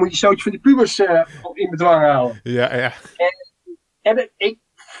één keer, moet je zootje van die pubers in bedwang houden. Ja, ja.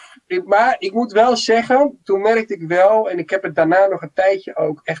 Maar ik moet wel zeggen, toen merkte ik wel, en ik heb het daarna nog een tijdje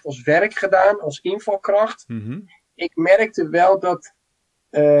ook echt als werk gedaan, als invalkracht. Mm-hmm. Ik merkte wel dat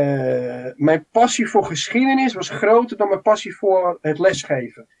mijn passie voor geschiedenis was groter dan mijn passie voor het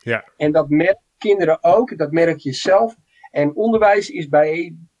lesgeven. Ja. En dat merken kinderen ook, dat merk je zelf. En onderwijs is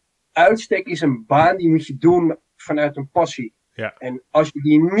bij uitstek is een baan die moet je doen vanuit een passie. Ja. En als je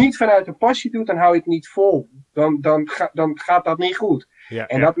die niet vanuit een passie doet, dan hou je het niet vol. Dan gaat dat niet goed. Ja,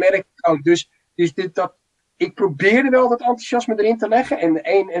 en dat merk ik ook. Dus ik probeerde wel dat enthousiasme erin te leggen.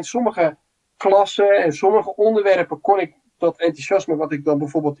 En sommige klassen en sommige onderwerpen kon ik dat enthousiasme wat ik dan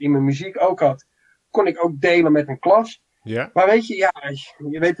bijvoorbeeld in mijn muziek ook had, kon ik ook delen met een klas. Ja. Maar weet je, ja,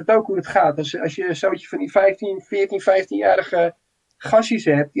 je weet het ook hoe het gaat. Als je een zootje van die 15-jarige gastjes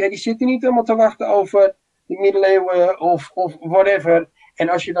hebt, ja, die zitten niet helemaal te wachten over de middeleeuwen of whatever. En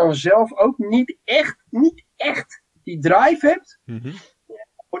als je dan zelf ook niet echt die drive hebt, Mm-hmm.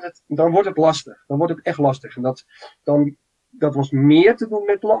 dan wordt het lastig. Dan wordt het echt lastig. En dat was meer te doen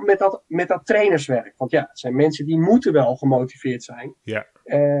met dat trainerswerk. Want ja, het zijn mensen die moeten wel gemotiveerd zijn. Ja.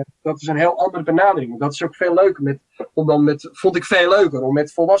 Dat is een heel andere benadering. Dat is ook veel leuker. Vond ik veel leuker om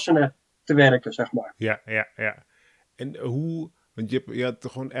met volwassenen te werken, zeg maar. Ja, ja, ja. En want je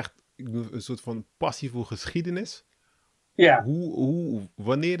had gewoon echt een soort van passie voor geschiedenis. Ja.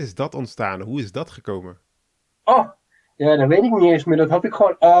 Wanneer is dat ontstaan? Hoe is dat gekomen? Oh, ja, dat weet ik niet eens meer. Dat had ik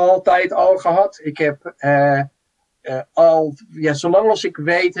gewoon altijd al gehad. Ik heb zolang als ik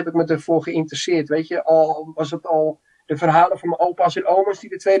weet, heb ik me ervoor geïnteresseerd. Weet je, was het al de verhalen van mijn opa's en oma's die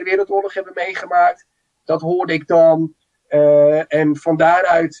de Tweede Wereldoorlog hebben meegemaakt. Dat hoorde ik dan. En van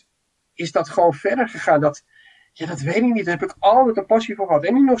daaruit is dat gewoon verder gegaan. Dat weet ik niet. Daar heb ik altijd een passie voor gehad.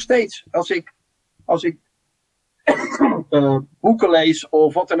 En nu nog steeds. Als ik boeken lees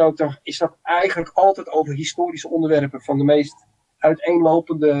of wat dan ook, dan is dat eigenlijk altijd over historische onderwerpen van de meest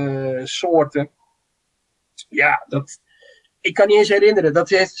uiteenlopende soorten. Ja, Ik kan niet eens herinneren.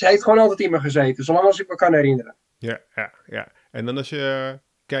 Ze heeft gewoon altijd in me gezeten. Zolang als ik me kan herinneren. Ja. En dan als je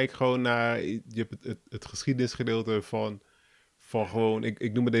kijkt gewoon naar... Je hebt het geschiedenisgedeelte van gewoon...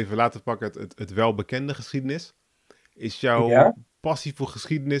 Ik noem het even, laten we pakken het welbekende geschiedenis. Is jouw Ja. passie voor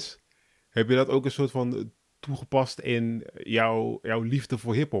geschiedenis... Heb je dat ook een soort van toegepast in jouw liefde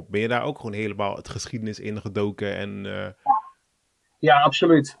voor hiphop? Ben je daar ook gewoon helemaal het geschiedenis in gedoken en... Ja,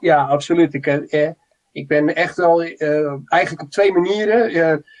 absoluut. Ja, absoluut. Ik ben echt wel eigenlijk op twee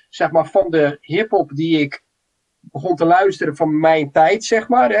manieren, zeg maar, van de hip-hop die ik begon te luisteren van mijn tijd, zeg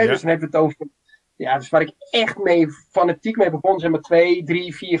maar. Hè? Ja. Dus dan hebben we het over, ja, dus waar ik echt fanatiek mee begon, zeg maar 2,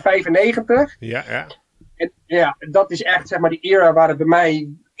 3, 4, 95. Ja. En ja, dat is echt, zeg maar, die era waar het bij mij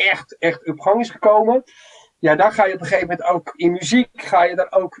echt op gang is gekomen. Ja, dan ga je op een gegeven moment ook in muziek, ga je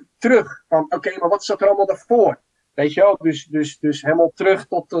daar ook terug. Van, oké, maar wat zat er allemaal daarvoor? Weet je wel, dus helemaal terug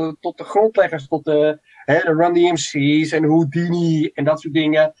tot de grondleggers, tot de Run DMC's en Houdini en dat soort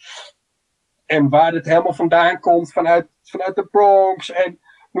dingen. En waar het helemaal vandaan komt, vanuit de Bronx en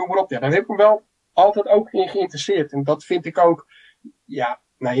noem maar op. Ja, daar heb ik me wel altijd ook in geïnteresseerd. En dat vind ik ook, ja,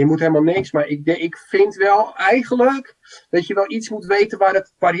 nou, je moet helemaal niks, maar ik vind wel eigenlijk dat je wel iets moet weten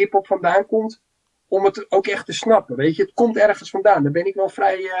waar hip-hop vandaan komt, om het ook echt te snappen. Weet je, het komt ergens vandaan. Daar ben ik wel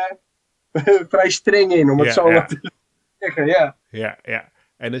vrij streng in, om het zo maar te zeggen, ja. Ja.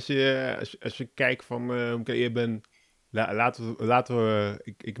 En als je kijkt van, oké, je bent, laten we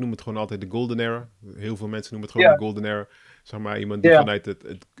ik noem het gewoon altijd de golden era. Heel veel mensen noemen het gewoon de golden era. Zeg maar, iemand die vanuit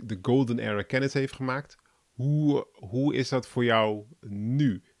de golden era kennis heeft gemaakt. Hoe is dat voor jou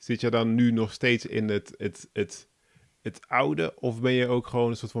nu? Zit je dan nu nog steeds in het oude? Of ben je ook gewoon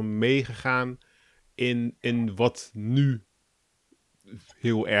een soort van meegegaan in wat nu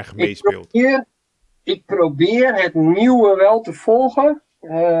heel erg meespeelt? Ik probeer het nieuwe wel te volgen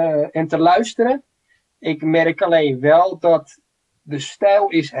en te luisteren. Ik merk alleen wel dat de stijl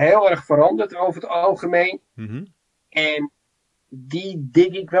is heel erg veranderd over het algemeen. Mm-hmm. En die dig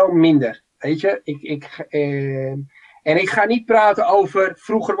ik wel minder. Weet je, en ik ga niet praten over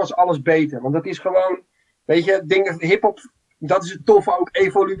vroeger was alles beter. Want dat is gewoon, weet je, dingen, hip-hop, dat is het toffe ook,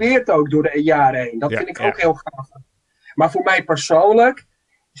 evolueert ook door de jaren heen. Dat vind ik ook heel gaaf. Maar voor mij persoonlijk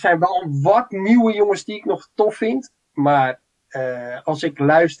zijn wel wat nieuwe jongens die ik nog tof vind. Maar als ik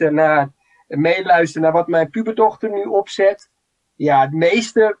meeluister naar wat mijn puberdochter nu opzet. Ja, het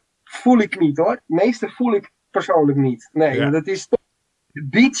meeste voel ik niet hoor. Het meeste voel ik persoonlijk niet. Nee, want het is toch, de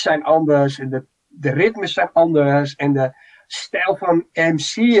beats zijn anders. En de ritmes zijn anders. En de stijl van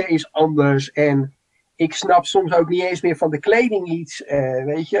MC'en is anders. En ik snap soms ook niet eens meer van de kleding iets.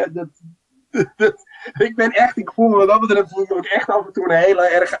 Weet je, ik voel me wat dat betreft ook echt af en toe een hele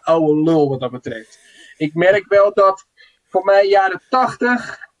erg oude lul wat dat betreft. Ik merk wel dat voor mij jaren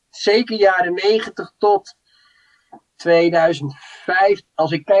 80, zeker jaren 90 tot 2005,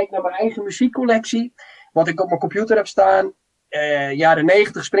 als ik kijk naar mijn eigen muziekcollectie, wat ik op mijn computer heb staan, jaren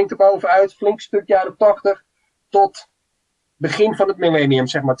 90 springt er bovenuit, flink stuk jaren 80, tot begin van het millennium,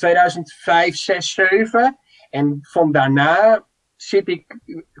 zeg maar 2005, 6, 7. En van daarna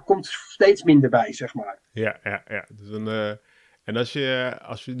komt steeds minder bij, zeg maar. Ja. Dus en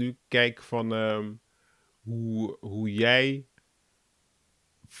als je nu kijkt van hoe jij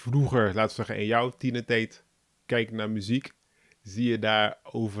vroeger, laten we zeggen in jouw tienertijd, kijkt naar muziek, zie je daar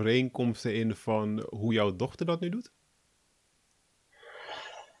overeenkomsten in van hoe jouw dochter dat nu doet?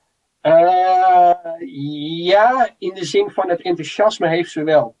 Ja, in de zin van het enthousiasme heeft ze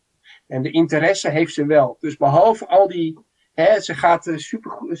wel. En de interesse heeft ze wel. Dus behalve al die, ze gaat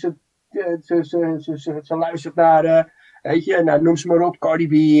supergoed, ze luistert naar, weet je, nou, noem ze maar op, Cardi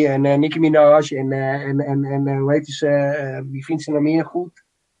B en Nicki Minaj en hoe heet ze, wie vindt ze nou meer goed?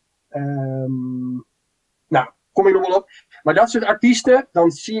 Nou, kom ik nog wel op. Maar dat soort artiesten,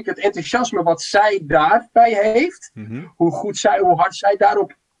 dan zie ik het enthousiasme wat zij daarbij heeft. Mm-hmm. Hoe hard zij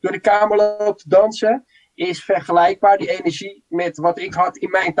daarop door de kamer loopt te dansen, is vergelijkbaar, die energie, met wat ik had in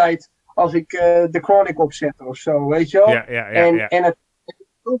mijn tijd als ik de Chronic opzette of zo, weet je wel. En het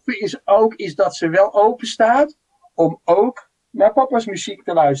toffe is dat ze wel open staat om ook naar papa's muziek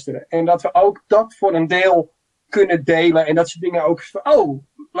te luisteren. En dat we ook dat voor een deel kunnen delen. En dat ze dingen ook van,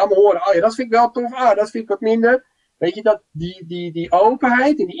 laat me horen. Oh ja, dat vind ik wel tof. Dat vind ik wat minder. Weet je, dat die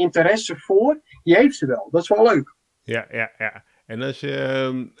openheid en die interesse voor, die heeft ze wel. Dat is wel leuk. Ja. En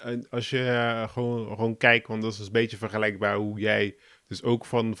als je gewoon kijkt, want dat is een beetje vergelijkbaar hoe jij dus ook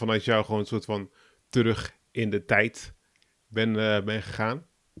vanuit jou gewoon een soort van terug in de tijd ben gegaan.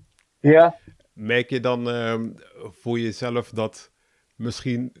 Ja. Merk je dan voor jezelf dat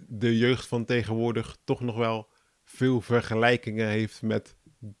misschien de jeugd van tegenwoordig toch nog wel veel vergelijkingen heeft met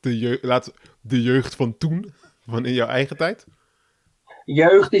de jeugd van toen? Van in jouw eigen tijd?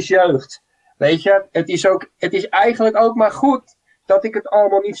 Jeugd is jeugd. Weet je, het is eigenlijk ook maar goed dat ik het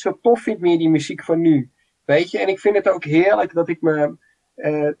allemaal niet zo tof vind meer, die muziek van nu. Weet je, en ik vind het ook heerlijk dat ik me...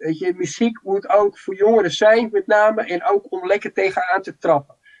 weet je, muziek moet ook voor jongeren zijn, met name, en ook om lekker tegenaan te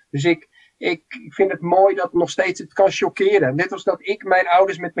trappen. Dus ik vind het mooi dat nog steeds het kan chockeren. Net als dat ik mijn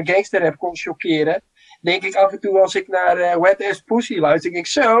ouders met mijn gangsterrap kon chockeren, denk ik af en toe als ik naar Wet Ass Pussy luister, denk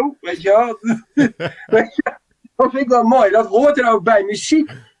ik zo, weet je wel. Weet je, dat vind ik wel mooi. Dat hoort er ook bij.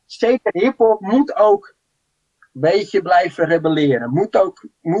 Muziek, zeker hiphop, moet ook een beetje blijven rebelleren.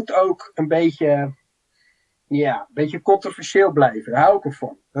 Moet ook een beetje... Ja, een beetje controversieel blijven. Daar hou ik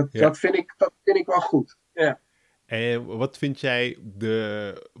ervan. Dat vind ik wel goed. Ja. En wat vind jij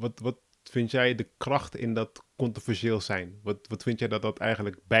wat vind jij de kracht in dat controversieel zijn? Wat vind jij dat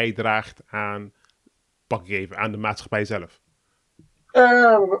eigenlijk bijdraagt aan, pak ik even, aan de maatschappij zelf?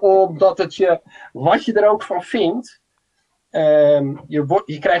 Omdat wat je er ook van vindt,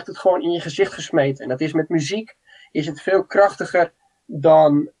 je krijgt het gewoon in je gezicht gesmeten. En dat is met muziek, is het veel krachtiger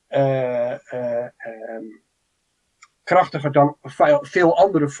dan veel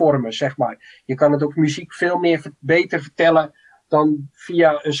andere vormen, zeg maar. Je kan het ook muziek veel beter vertellen dan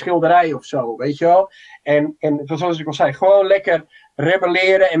via een schilderij of zo, weet je wel. En zoals ik al zei, gewoon lekker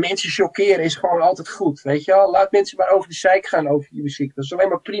rebelleren en mensen chockeren is gewoon altijd goed, weet je wel. Laat mensen maar over de zeik gaan over je muziek. Dat is alleen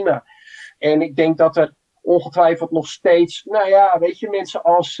maar prima. En ik denk dat er ongetwijfeld nog steeds, nou ja, weet je, mensen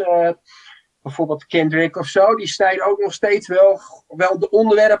als bijvoorbeeld Kendrick of zo, die snijden ook nog steeds wel de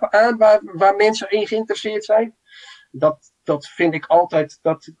onderwerpen aan waar mensen in geïnteresseerd zijn. Dat vind ik altijd,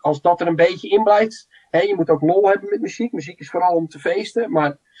 als dat er een beetje in blijft. Hè, je moet ook lol hebben met muziek. Muziek is vooral om te feesten.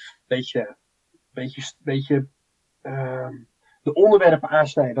 Maar een beetje de onderwerpen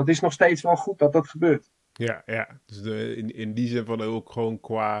aansnijden. Dat is nog steeds wel goed dat gebeurt. Ja. Dus in die zin van ook gewoon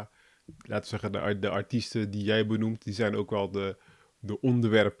qua, laten we zeggen, de artiesten die jij benoemt, die zijn ook wel de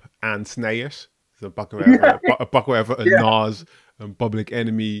onderwerp aansnijers. Dus dan pakken we even een Nas, een Public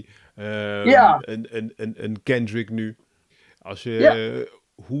Enemy, een Kendrick nu. Als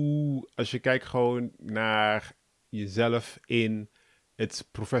je kijkt gewoon naar jezelf in het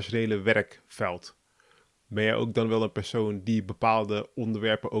professionele werkveld, ben jij ook dan wel een persoon die bepaalde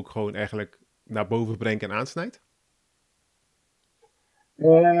onderwerpen ook gewoon eigenlijk naar boven brengt en aansnijdt?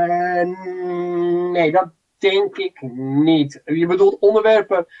 Nee, dat denk ik niet. Je bedoelt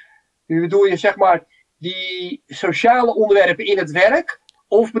onderwerpen, bedoel je zeg maar die sociale onderwerpen in het werk?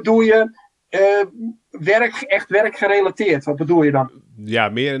 Of bedoel je echt werkgerelateerd? Wat bedoel je dan? Ja,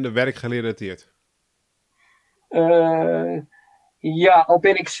 meer in de werk gerelateerd. Ja, al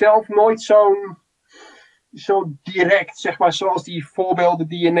ben ik zelf nooit zo direct, zeg maar, zoals die voorbeelden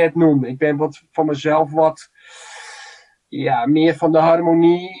die je net noemde. Ik ben van mezelf meer van de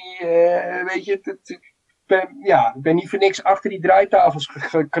harmonie, weet je. Ik ben niet voor niks achter die draaitafels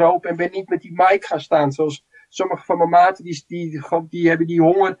gekropen en ben niet met die mic gaan staan, zoals sommige van mijn maten, die hebben die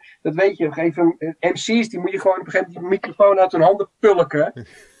honger, dat weet je. Geven MC's, die moet je gewoon op een gegeven moment die microfoon uit hun handen pulken.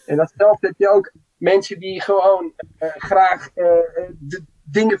 En datzelfde heb je ook mensen die gewoon graag de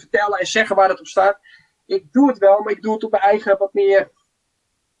dingen vertellen en zeggen waar het op staat. Ik doe het wel, maar ik doe het op mijn eigen wat meer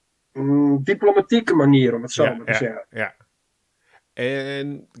diplomatieke manier, om het zo maar te zeggen. Ja.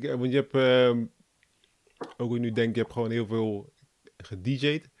 En want je hebt ook nu denk je hebt gewoon heel veel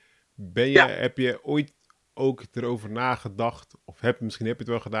gedj'd. Heb je ooit ook erover nagedacht, of misschien heb je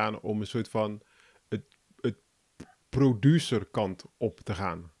het wel gedaan, om een soort van het producerkant op te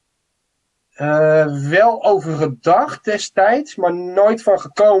gaan? Wel over gedacht destijds, maar nooit van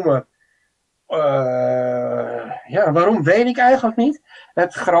gekomen. Waarom weet ik eigenlijk niet.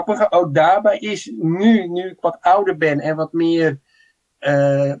 Het grappige ook daarbij is, nu ik wat ouder ben en wat meer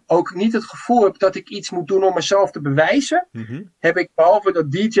ook niet het gevoel heb dat ik iets moet doen om mezelf te bewijzen, heb ik behalve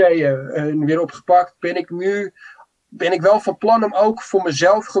dat DJ'en weer opgepakt, ben ik wel van plan om ook voor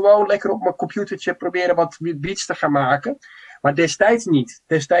mezelf gewoon lekker op mijn computertje proberen wat beats te gaan maken. Maar destijds niet.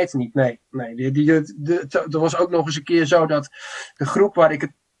 Nee. Er was ook nog eens een keer zo dat de groep waar ik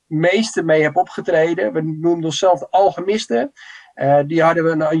het meeste mee heb opgetreden, we noemden onszelf de Alchemisten, die hadden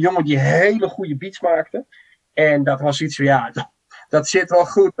we een jongen die hele goede beats maakte. En dat was iets van, dat zit wel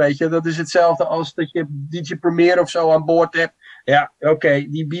goed, weet je. Dat is hetzelfde als dat je DJ Premier of zo aan boord hebt. Ja, oké,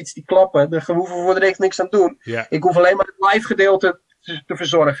 die beats die klappen, daar hoeven we voor de rest niks aan te doen. Ja. Ik hoef alleen maar het live gedeelte te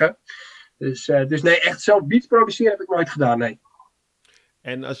verzorgen. Dus nee, echt zelf beats produceren heb ik nooit gedaan, nee.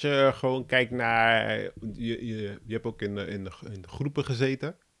 En als je gewoon kijkt naar, je hebt ook in de groepen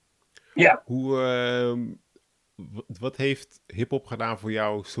gezeten. Ja. Wat heeft hiphop gedaan voor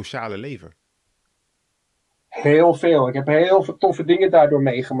jouw sociale leven? Heel veel. Ik heb heel veel toffe dingen daardoor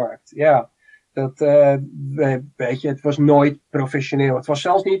meegemaakt. Ja. Weet je, het was nooit professioneel. Het was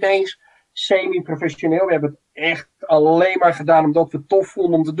zelfs niet eens semi-professioneel. We hebben het echt alleen maar gedaan omdat we het tof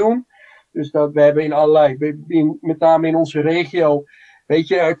vonden om te doen. Dus we hebben in allerlei, met name in onze regio, weet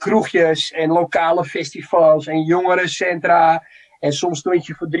je, kroegjes en lokale festivals en jongerencentra. En soms stond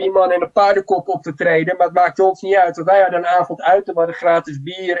je voor 3 man en een paardenkop op te treden. Maar het maakte ons niet uit. Want wij hadden een avond uit. We hadden gratis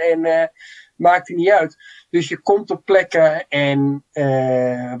bier en maakte niet uit. Dus je komt op plekken en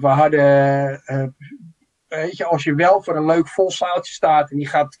we hadden, weet je, als je wel voor een leuk vol zaaltje staat en die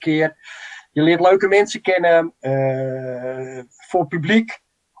gaat een keer, je leert leuke mensen kennen, voor publiek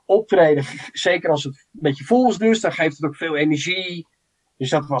optreden, zeker als het een beetje vol is dus, dan geeft het ook veel energie. Dus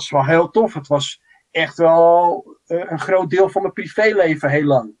dat was wel heel tof. Het was echt wel een groot deel van mijn privéleven heel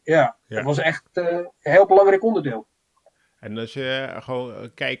lang. Ja. Dat was echt een heel belangrijk onderdeel. En als je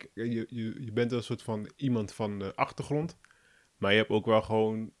gewoon kijkt, je bent een soort van iemand van de achtergrond, maar je hebt ook wel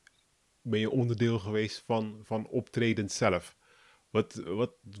gewoon, ben je onderdeel geweest van optredens zelf.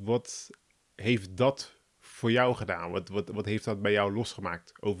 Wat heeft dat voor jou gedaan? Wat heeft dat bij jou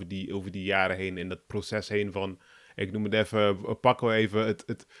losgemaakt over die jaren heen, in dat proces heen van, ik noem het even, pakken we even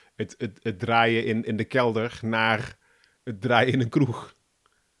het draaien in de kelder naar het draaien in een kroeg?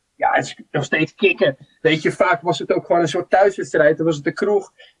 Ja, het is nog steeds kicken. Weet je, vaak was het ook gewoon een soort thuiswedstrijd. Dan was het de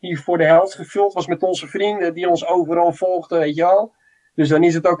kroeg die voor de helft gevuld was met onze vrienden die ons overal volgden, weet je wel. Dus dan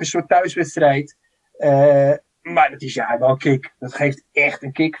is het ook een soort thuiswedstrijd. Maar dat is ja wel een kick. Dat geeft echt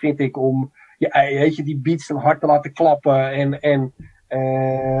een kick, vind ik, om weet je, die beats dan hard te laten klappen. En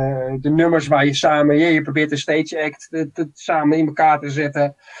de nummers waar je samen, je probeert een stage act samen in elkaar te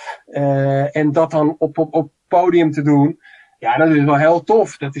zetten. En dat dan op podium te doen. Ja, dat is wel heel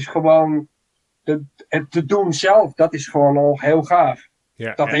tof. Dat is gewoon, het te doen zelf, dat is gewoon al heel gaaf.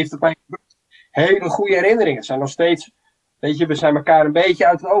 Ja, dat heeft op mij hele goede herinneringen. Het zijn nog steeds, weet je, we zijn elkaar een beetje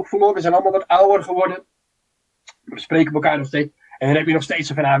uit het oog verloren. We zijn allemaal wat ouder geworden. We spreken elkaar nog steeds. En dan heb je nog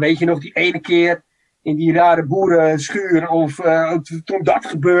steeds van, weet je nog die ene keer in die rare boerenschuur, of toen dat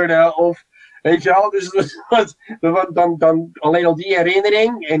gebeurde, of weet je wel. Dus dan alleen al die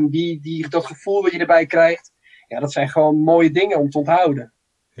herinnering en dat gevoel dat je erbij krijgt. Ja, dat zijn gewoon mooie dingen om te onthouden.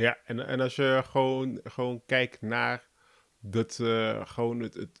 Ja, en als je gewoon kijkt naar dat, gewoon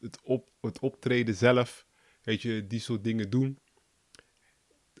het optreden zelf, weet je, die soort dingen doen,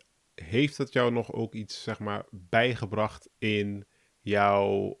 heeft dat jou nog ook iets, zeg maar, bijgebracht in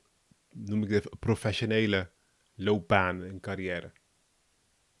jouw, noem ik het even, professionele loopbaan en carrière?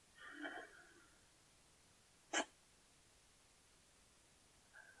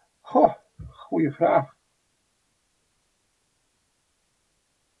 Goh, goeie vraag.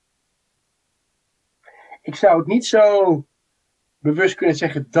 Ik zou het niet zo bewust kunnen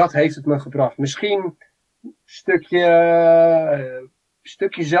zeggen, dat heeft het me gebracht. Misschien een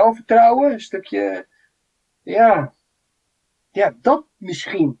stukje zelfvertrouwen, een stukje, ja, dat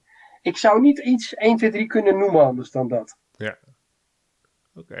misschien. Ik zou niet iets 1, 2, 3 kunnen noemen anders dan dat. Ja.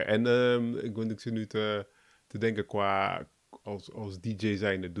 Oké, en ik zit nu te denken qua, als DJ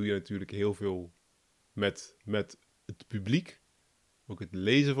zijnde doe je natuurlijk heel veel met het publiek. Ook het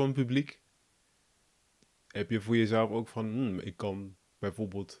lezen van het publiek. Heb je voor jezelf ook van, ik kan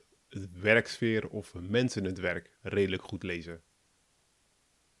bijvoorbeeld het werksfeer of mensen in het werk redelijk goed lezen?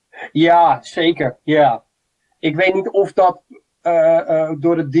 Ja, zeker. Ja. Ik weet niet of dat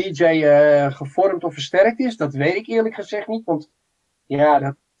door de DJ gevormd of versterkt is. Dat weet ik eerlijk gezegd niet. Want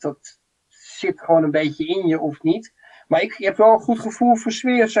ja, dat zit gewoon een beetje in je of niet. Maar ik heb wel een goed gevoel voor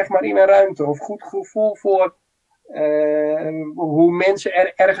sfeer, zeg maar, in een ruimte. Of goed gevoel voor hoe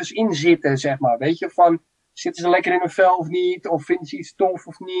mensen ergens in zitten, zeg maar. Weet je, van zitten ze lekker in hun vel of niet? Of vinden ze iets tof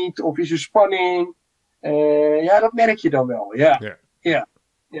of niet? Of is er spanning? Ja, dat merk je dan wel. Ja.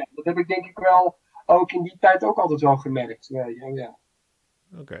 Ja, dat heb ik denk ik wel ook in die tijd ook altijd wel gemerkt. Ja.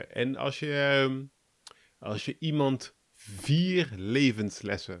 Oké, en als je iemand 4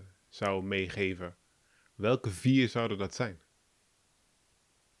 levenslessen zou meegeven, welke 4 zouden dat zijn?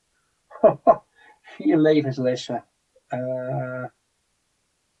 4 levenslessen.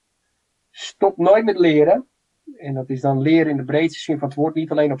 Stop nooit met leren. En dat is dan leren in de breedste zin van het woord.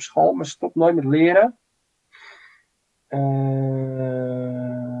 Niet alleen op school, maar stop nooit met leren.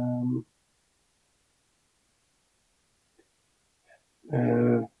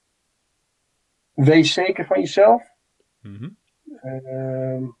 Wees zeker van jezelf. Mm-hmm.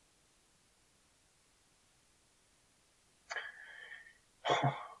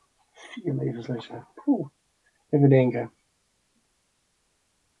 4 levenslessen. Even denken.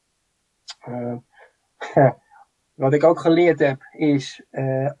 Wat ik ook geleerd heb is,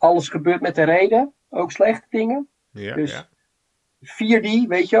 alles gebeurt met een reden. Ook slechte dingen. Ja, dus ja. 4D,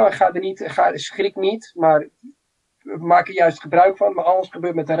 weet je wel. Schrik niet, maar maak er juist gebruik van. Maar alles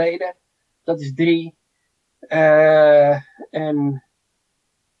gebeurt met een reden. Dat is 3.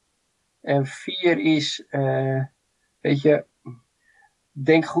 En 4 is, weet je,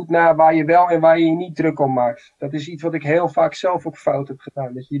 denk goed na waar je wel en waar je je niet druk om maakt. Dat is iets wat ik heel vaak zelf ook fout heb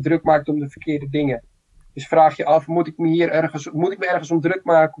gedaan. Dat je je druk maakt om de verkeerde dingen. Dus vraag je af, moet ik me ergens om druk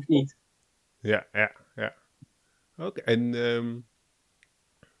maken of niet? Ja. Oké, en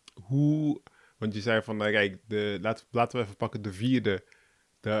hoe... Want je zei van, nou, kijk, laten we even pakken de 4e.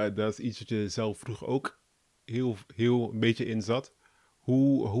 Dat is iets wat je zelf vroeger ook heel een beetje in zat.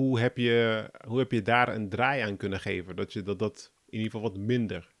 Hoe heb je daar een draai aan kunnen geven? Dat je dat in ieder geval wat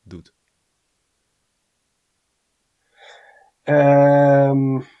minder doet?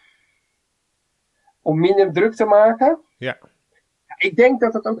 Om minder druk te maken? Ja. Ik denk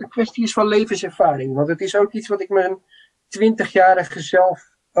dat het ook een kwestie is van levenservaring. Want het is ook iets wat ik mijn 20-jarige zelf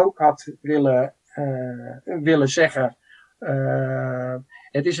ook had willen zeggen.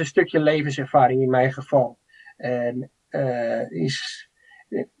 Het is een stukje levenservaring in mijn geval. En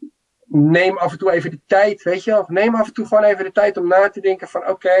neem af en toe even de tijd, weet je wel. Neem af en toe gewoon even de tijd om na te denken van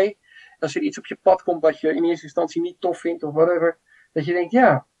oké, als er iets op je pad komt wat je in eerste instantie niet tof vindt of whatever. Dat je denkt,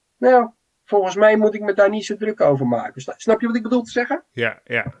 ja, nou, volgens mij moet ik me daar niet zo druk over maken. Snap je wat ik bedoel te zeggen? Ja.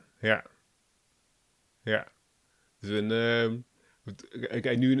 Dus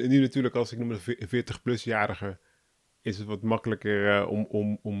kijk, nu natuurlijk als ik noem een 40-plus-jarige is het wat makkelijker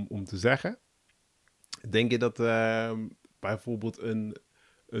om te zeggen. Denk je dat bijvoorbeeld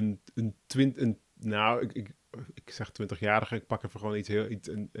ik zeg 20-jarige, ik pak even gewoon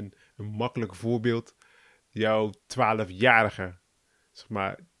een makkelijk voorbeeld. Jouw 12-jarige, zeg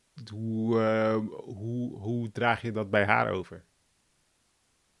maar, hoe draag je dat bij haar over?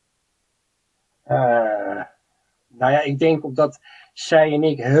 Nou ja, ik denk omdat zij en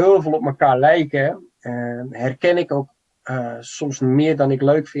ik heel veel op elkaar lijken, herken ik ook soms meer dan ik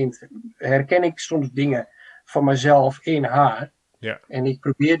leuk vind, herken ik soms dingen van mezelf in haar. Ja. En ik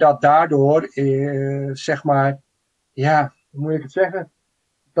probeer dat daardoor, zeg maar, ja, hoe moet ik het zeggen,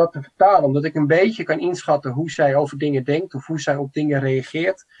 dat te vertalen. Omdat ik een beetje kan inschatten hoe zij over dingen denkt of hoe zij op dingen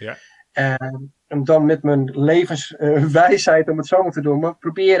reageert. Ja. En dan met mijn levenswijsheid, om het zo maar te doen, maar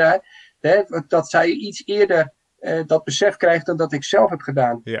proberen dat zij iets eerder dat besef krijgt dan dat ik zelf heb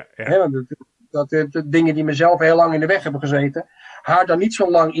gedaan. Ja. Want dat de dingen die mezelf heel lang in de weg hebben gezeten, haar dan niet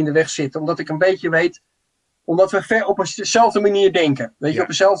zo lang in de weg zitten. Omdat ik een beetje weet, omdat we op dezelfde manier denken. Weet je, op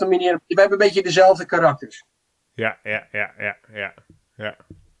dezelfde manier. We hebben een beetje dezelfde karakters. Ja.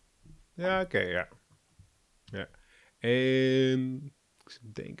 Ja, oké, ja. En ik zit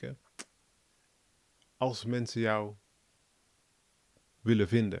te denken, als mensen jou willen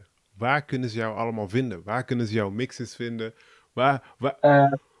vinden, waar kunnen ze jou allemaal vinden? Waar kunnen ze jouw mixes vinden? Waar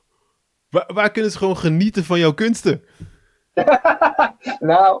kunnen ze gewoon genieten van jouw kunsten?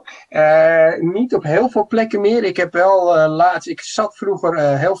 Nou, niet op heel veel plekken meer. Ik heb wel ik zat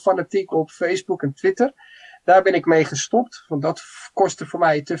vroeger heel fanatiek op Facebook en Twitter. Daar ben ik mee gestopt, want dat kostte voor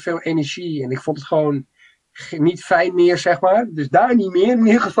mij te veel energie. En ik vond het gewoon niet fijn meer, zeg maar. Dus daar niet meer, in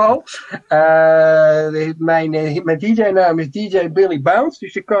ieder geval. Mijn DJ-naam is DJ Billy Bounce.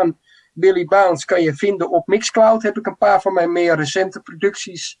 Dus Billy Bounce kan je vinden op Mixcloud. Heb ik een paar van mijn meer recente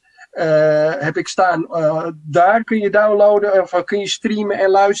producties heb ik staan. Daar kun je downloaden, of kun je streamen en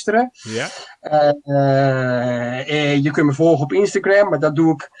luisteren. Ja. Je kunt me volgen op Instagram, maar dat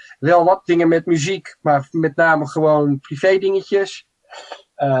doe ik wel wat dingen met muziek, maar met name gewoon privé dingetjes.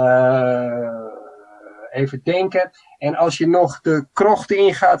 Even denken. En als je nog de krochten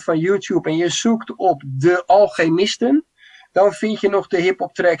ingaat van YouTube en je zoekt op De Alchemisten, dan vind je nog de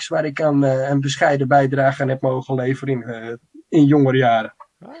hip-hop tracks waar ik aan een bescheiden bijdrage aan heb mogen leveren in jongere jaren.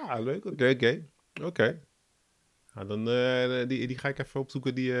 Ah, leuk. Oké. Nou, dan die ga ik even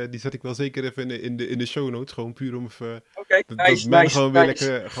opzoeken. Die zet ik wel zeker even in de show notes. Gewoon puur om even... dat men gewoon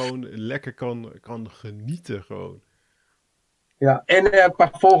weer lekker kan genieten gewoon. Ja, en een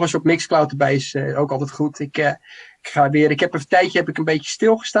paar volgers op Mixcloud erbij is ook altijd goed. Ik heb een tijdje een beetje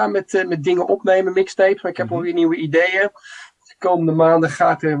stilgestaan met dingen opnemen, mixtapes. Maar ik heb alweer nieuwe ideeën. De komende maanden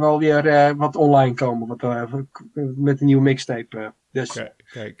gaat er wel weer wat online komen. Met een nieuwe mixtape. Dus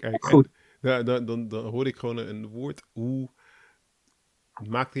kijk. goed. Dan hoor ik gewoon een woord.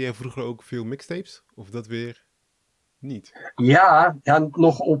 Maakte jij vroeger ook veel mixtapes? Of dat weer niet? Ja,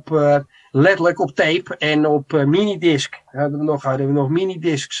 nog letterlijk op tape en op minidisc. Hadden we nog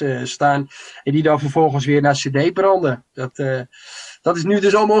minidiscs staan. En die dan vervolgens weer naar cd branden. Dat is nu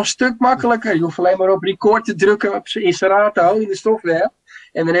dus allemaal een stuk makkelijker. Je hoeft alleen maar op record te drukken in Serato in de software.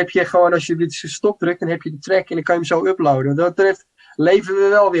 En dan heb je gewoon, als je dit stop drukt, dan heb je de track en dan kan je hem zo uploaden. Dat betreft leven we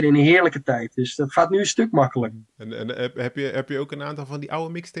wel weer in een heerlijke tijd. Dus dat gaat nu een stuk makkelijker. En heb je ook een aantal van die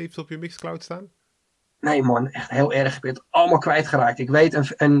oude mixtapes op je Mixcloud staan? Nee man, echt heel erg. Ik ben het allemaal kwijtgeraakt. Ik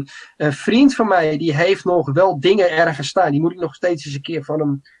weet, een vriend van mij, die heeft nog wel dingen ergens staan. Die moet ik nog steeds eens een keer van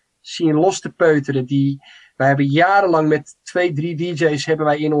hem zien los te peuteren. Wij hebben jarenlang met 2-3 DJ's hebben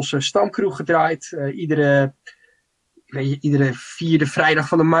wij in onze stamkroeg gedraaid. Iedere 4e vrijdag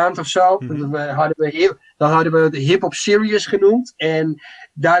van de maand of zo. Mm-hmm. Dan hadden we de hip-hop serious genoemd. En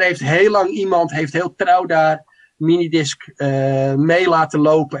daar heeft heel lang iemand, heel trouw daar minidisc mee laten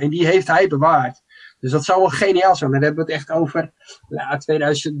lopen. En die heeft hij bewaard. Dus dat zou wel geniaal zijn. Dan hebben we het echt over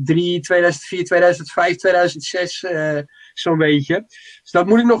 2003, 2004, 2005, 2006, zo'n beetje. Dus dat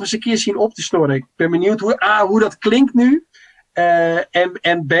moet ik nog eens een keer zien op te snorren. Ik ben benieuwd hoe dat klinkt nu.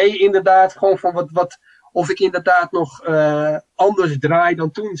 En B, inderdaad, gewoon van of ik inderdaad nog anders draai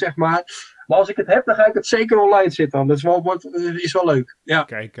dan toen, zeg maar. Maar als ik het heb, dan ga ik het zeker online zetten. Dat is wel leuk. Ja.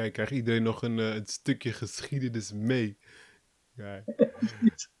 Kijk, krijgt iedereen nog een stukje geschiedenis mee.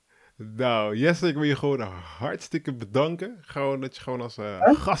 Nou, Jesse, ik wil je gewoon hartstikke bedanken. Gewoon dat je gewoon als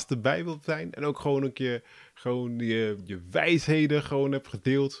gast erbij wilt zijn. En ook gewoon een keer je wijsheden gewoon hebt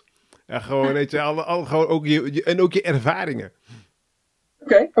gedeeld. En gewoon, weet je, gewoon ook ook je ervaringen.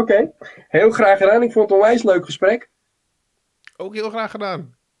 Oké. Heel graag gedaan. Ik vond het een onwijs leuk gesprek. Ook heel graag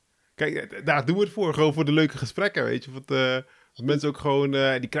gedaan. Kijk, daar doen we het voor. Gewoon voor de leuke gesprekken, weet je. Want mensen ook gewoon,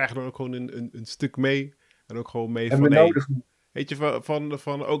 die krijgen dan ook gewoon een stuk mee. En ook gewoon mee van, weet je,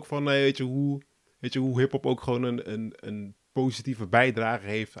 weet je hoe hiphop ook gewoon een positieve bijdrage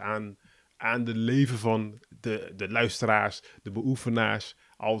heeft aan de leven van de luisteraars, de beoefenaars.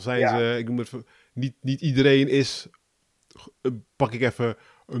 Al zijn ze, ik noem het, niet iedereen is, pak ik even,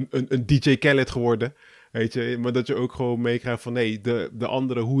 een DJ Khaled geworden. Weet je, maar dat je ook gewoon meekrijgt van nee, de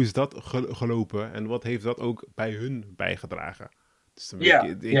anderen, hoe is dat gelopen? En wat heeft dat ook bij hun bijgedragen? Dus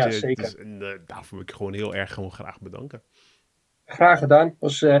zeker. Dus, daarvoor wil ik gewoon heel erg graag bedanken. Graag gedaan. Het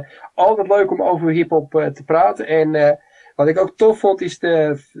was altijd leuk om over hiphop te praten. En wat ik ook tof vond is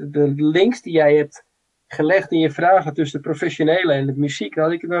de links die jij hebt gelegd in je vragen tussen de professionele en de muziek. Daar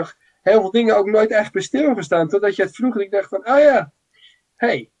had ik nog heel veel dingen ook nooit echt bij stilgestaan. Totdat je het vroeg en ik dacht van,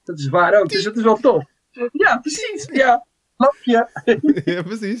 dat is waar ook. Dus dat is wel tof. Ja, precies. Ja, lampje. Ja,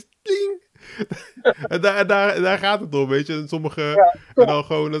 precies. Ding. En daar gaat het om, weet je. En sommige, en dan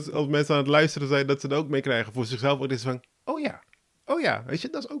gewoon als mensen aan het luisteren zijn, dat ze er ook mee krijgen voor zichzelf. Ook is van, oh ja, weet je,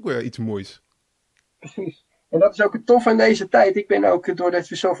 dat is ook weer iets moois. Precies. En dat is ook het tof aan deze tijd. Ik ben ook, doordat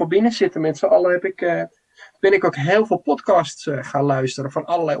we zoveel binnen zitten met z'n allen, ben ik ook heel veel podcasts gaan luisteren van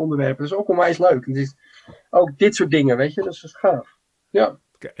allerlei onderwerpen. Dat is ook onwijs leuk. En dus ook dit soort dingen, weet je, dat is gaaf. Ja.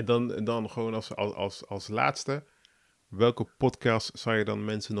 En dan gewoon als laatste, welke podcast zou je dan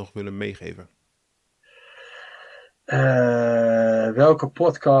mensen nog willen meegeven? Welke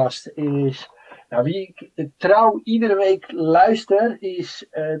podcast is... Nou, wie ik trouw iedere week luister is...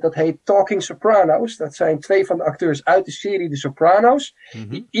 dat heet Talking Sopranos. Dat zijn 2 van de acteurs uit de serie De Sopranos. Mm-hmm.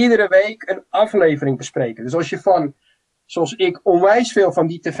 Die iedere week een aflevering bespreken. Dus als je zoals ik, onwijs veel van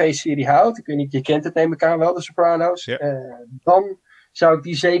die tv-serie houdt... Ik weet niet, je kent het neem ik aan wel, De Sopranos. Ja. Dan zou ik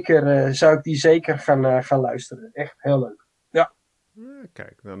die zeker gaan luisteren. Echt heel leuk. Ja.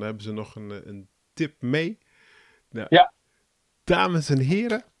 Kijk, dan hebben ze nog een tip mee. Nou, ja. Dames en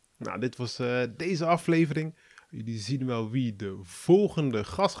heren, nou, dit was deze aflevering. Jullie zien wel wie de volgende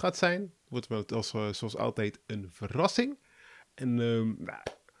gast gaat zijn. Wordt wel zoals altijd een verrassing. En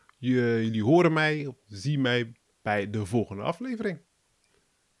jullie horen mij, of zien mij bij de volgende aflevering.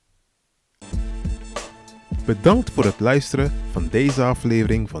 Bedankt voor het luisteren van deze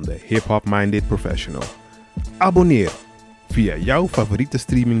aflevering van de Hip Hop Minded Professional. Abonneer via jouw favoriete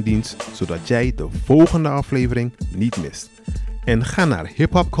streamingdienst, zodat jij de volgende aflevering niet mist. En ga naar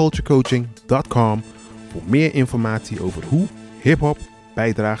hiphopculturecoaching.com voor meer informatie over hoe hiphop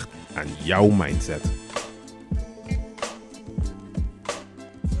bijdraagt aan jouw mindset.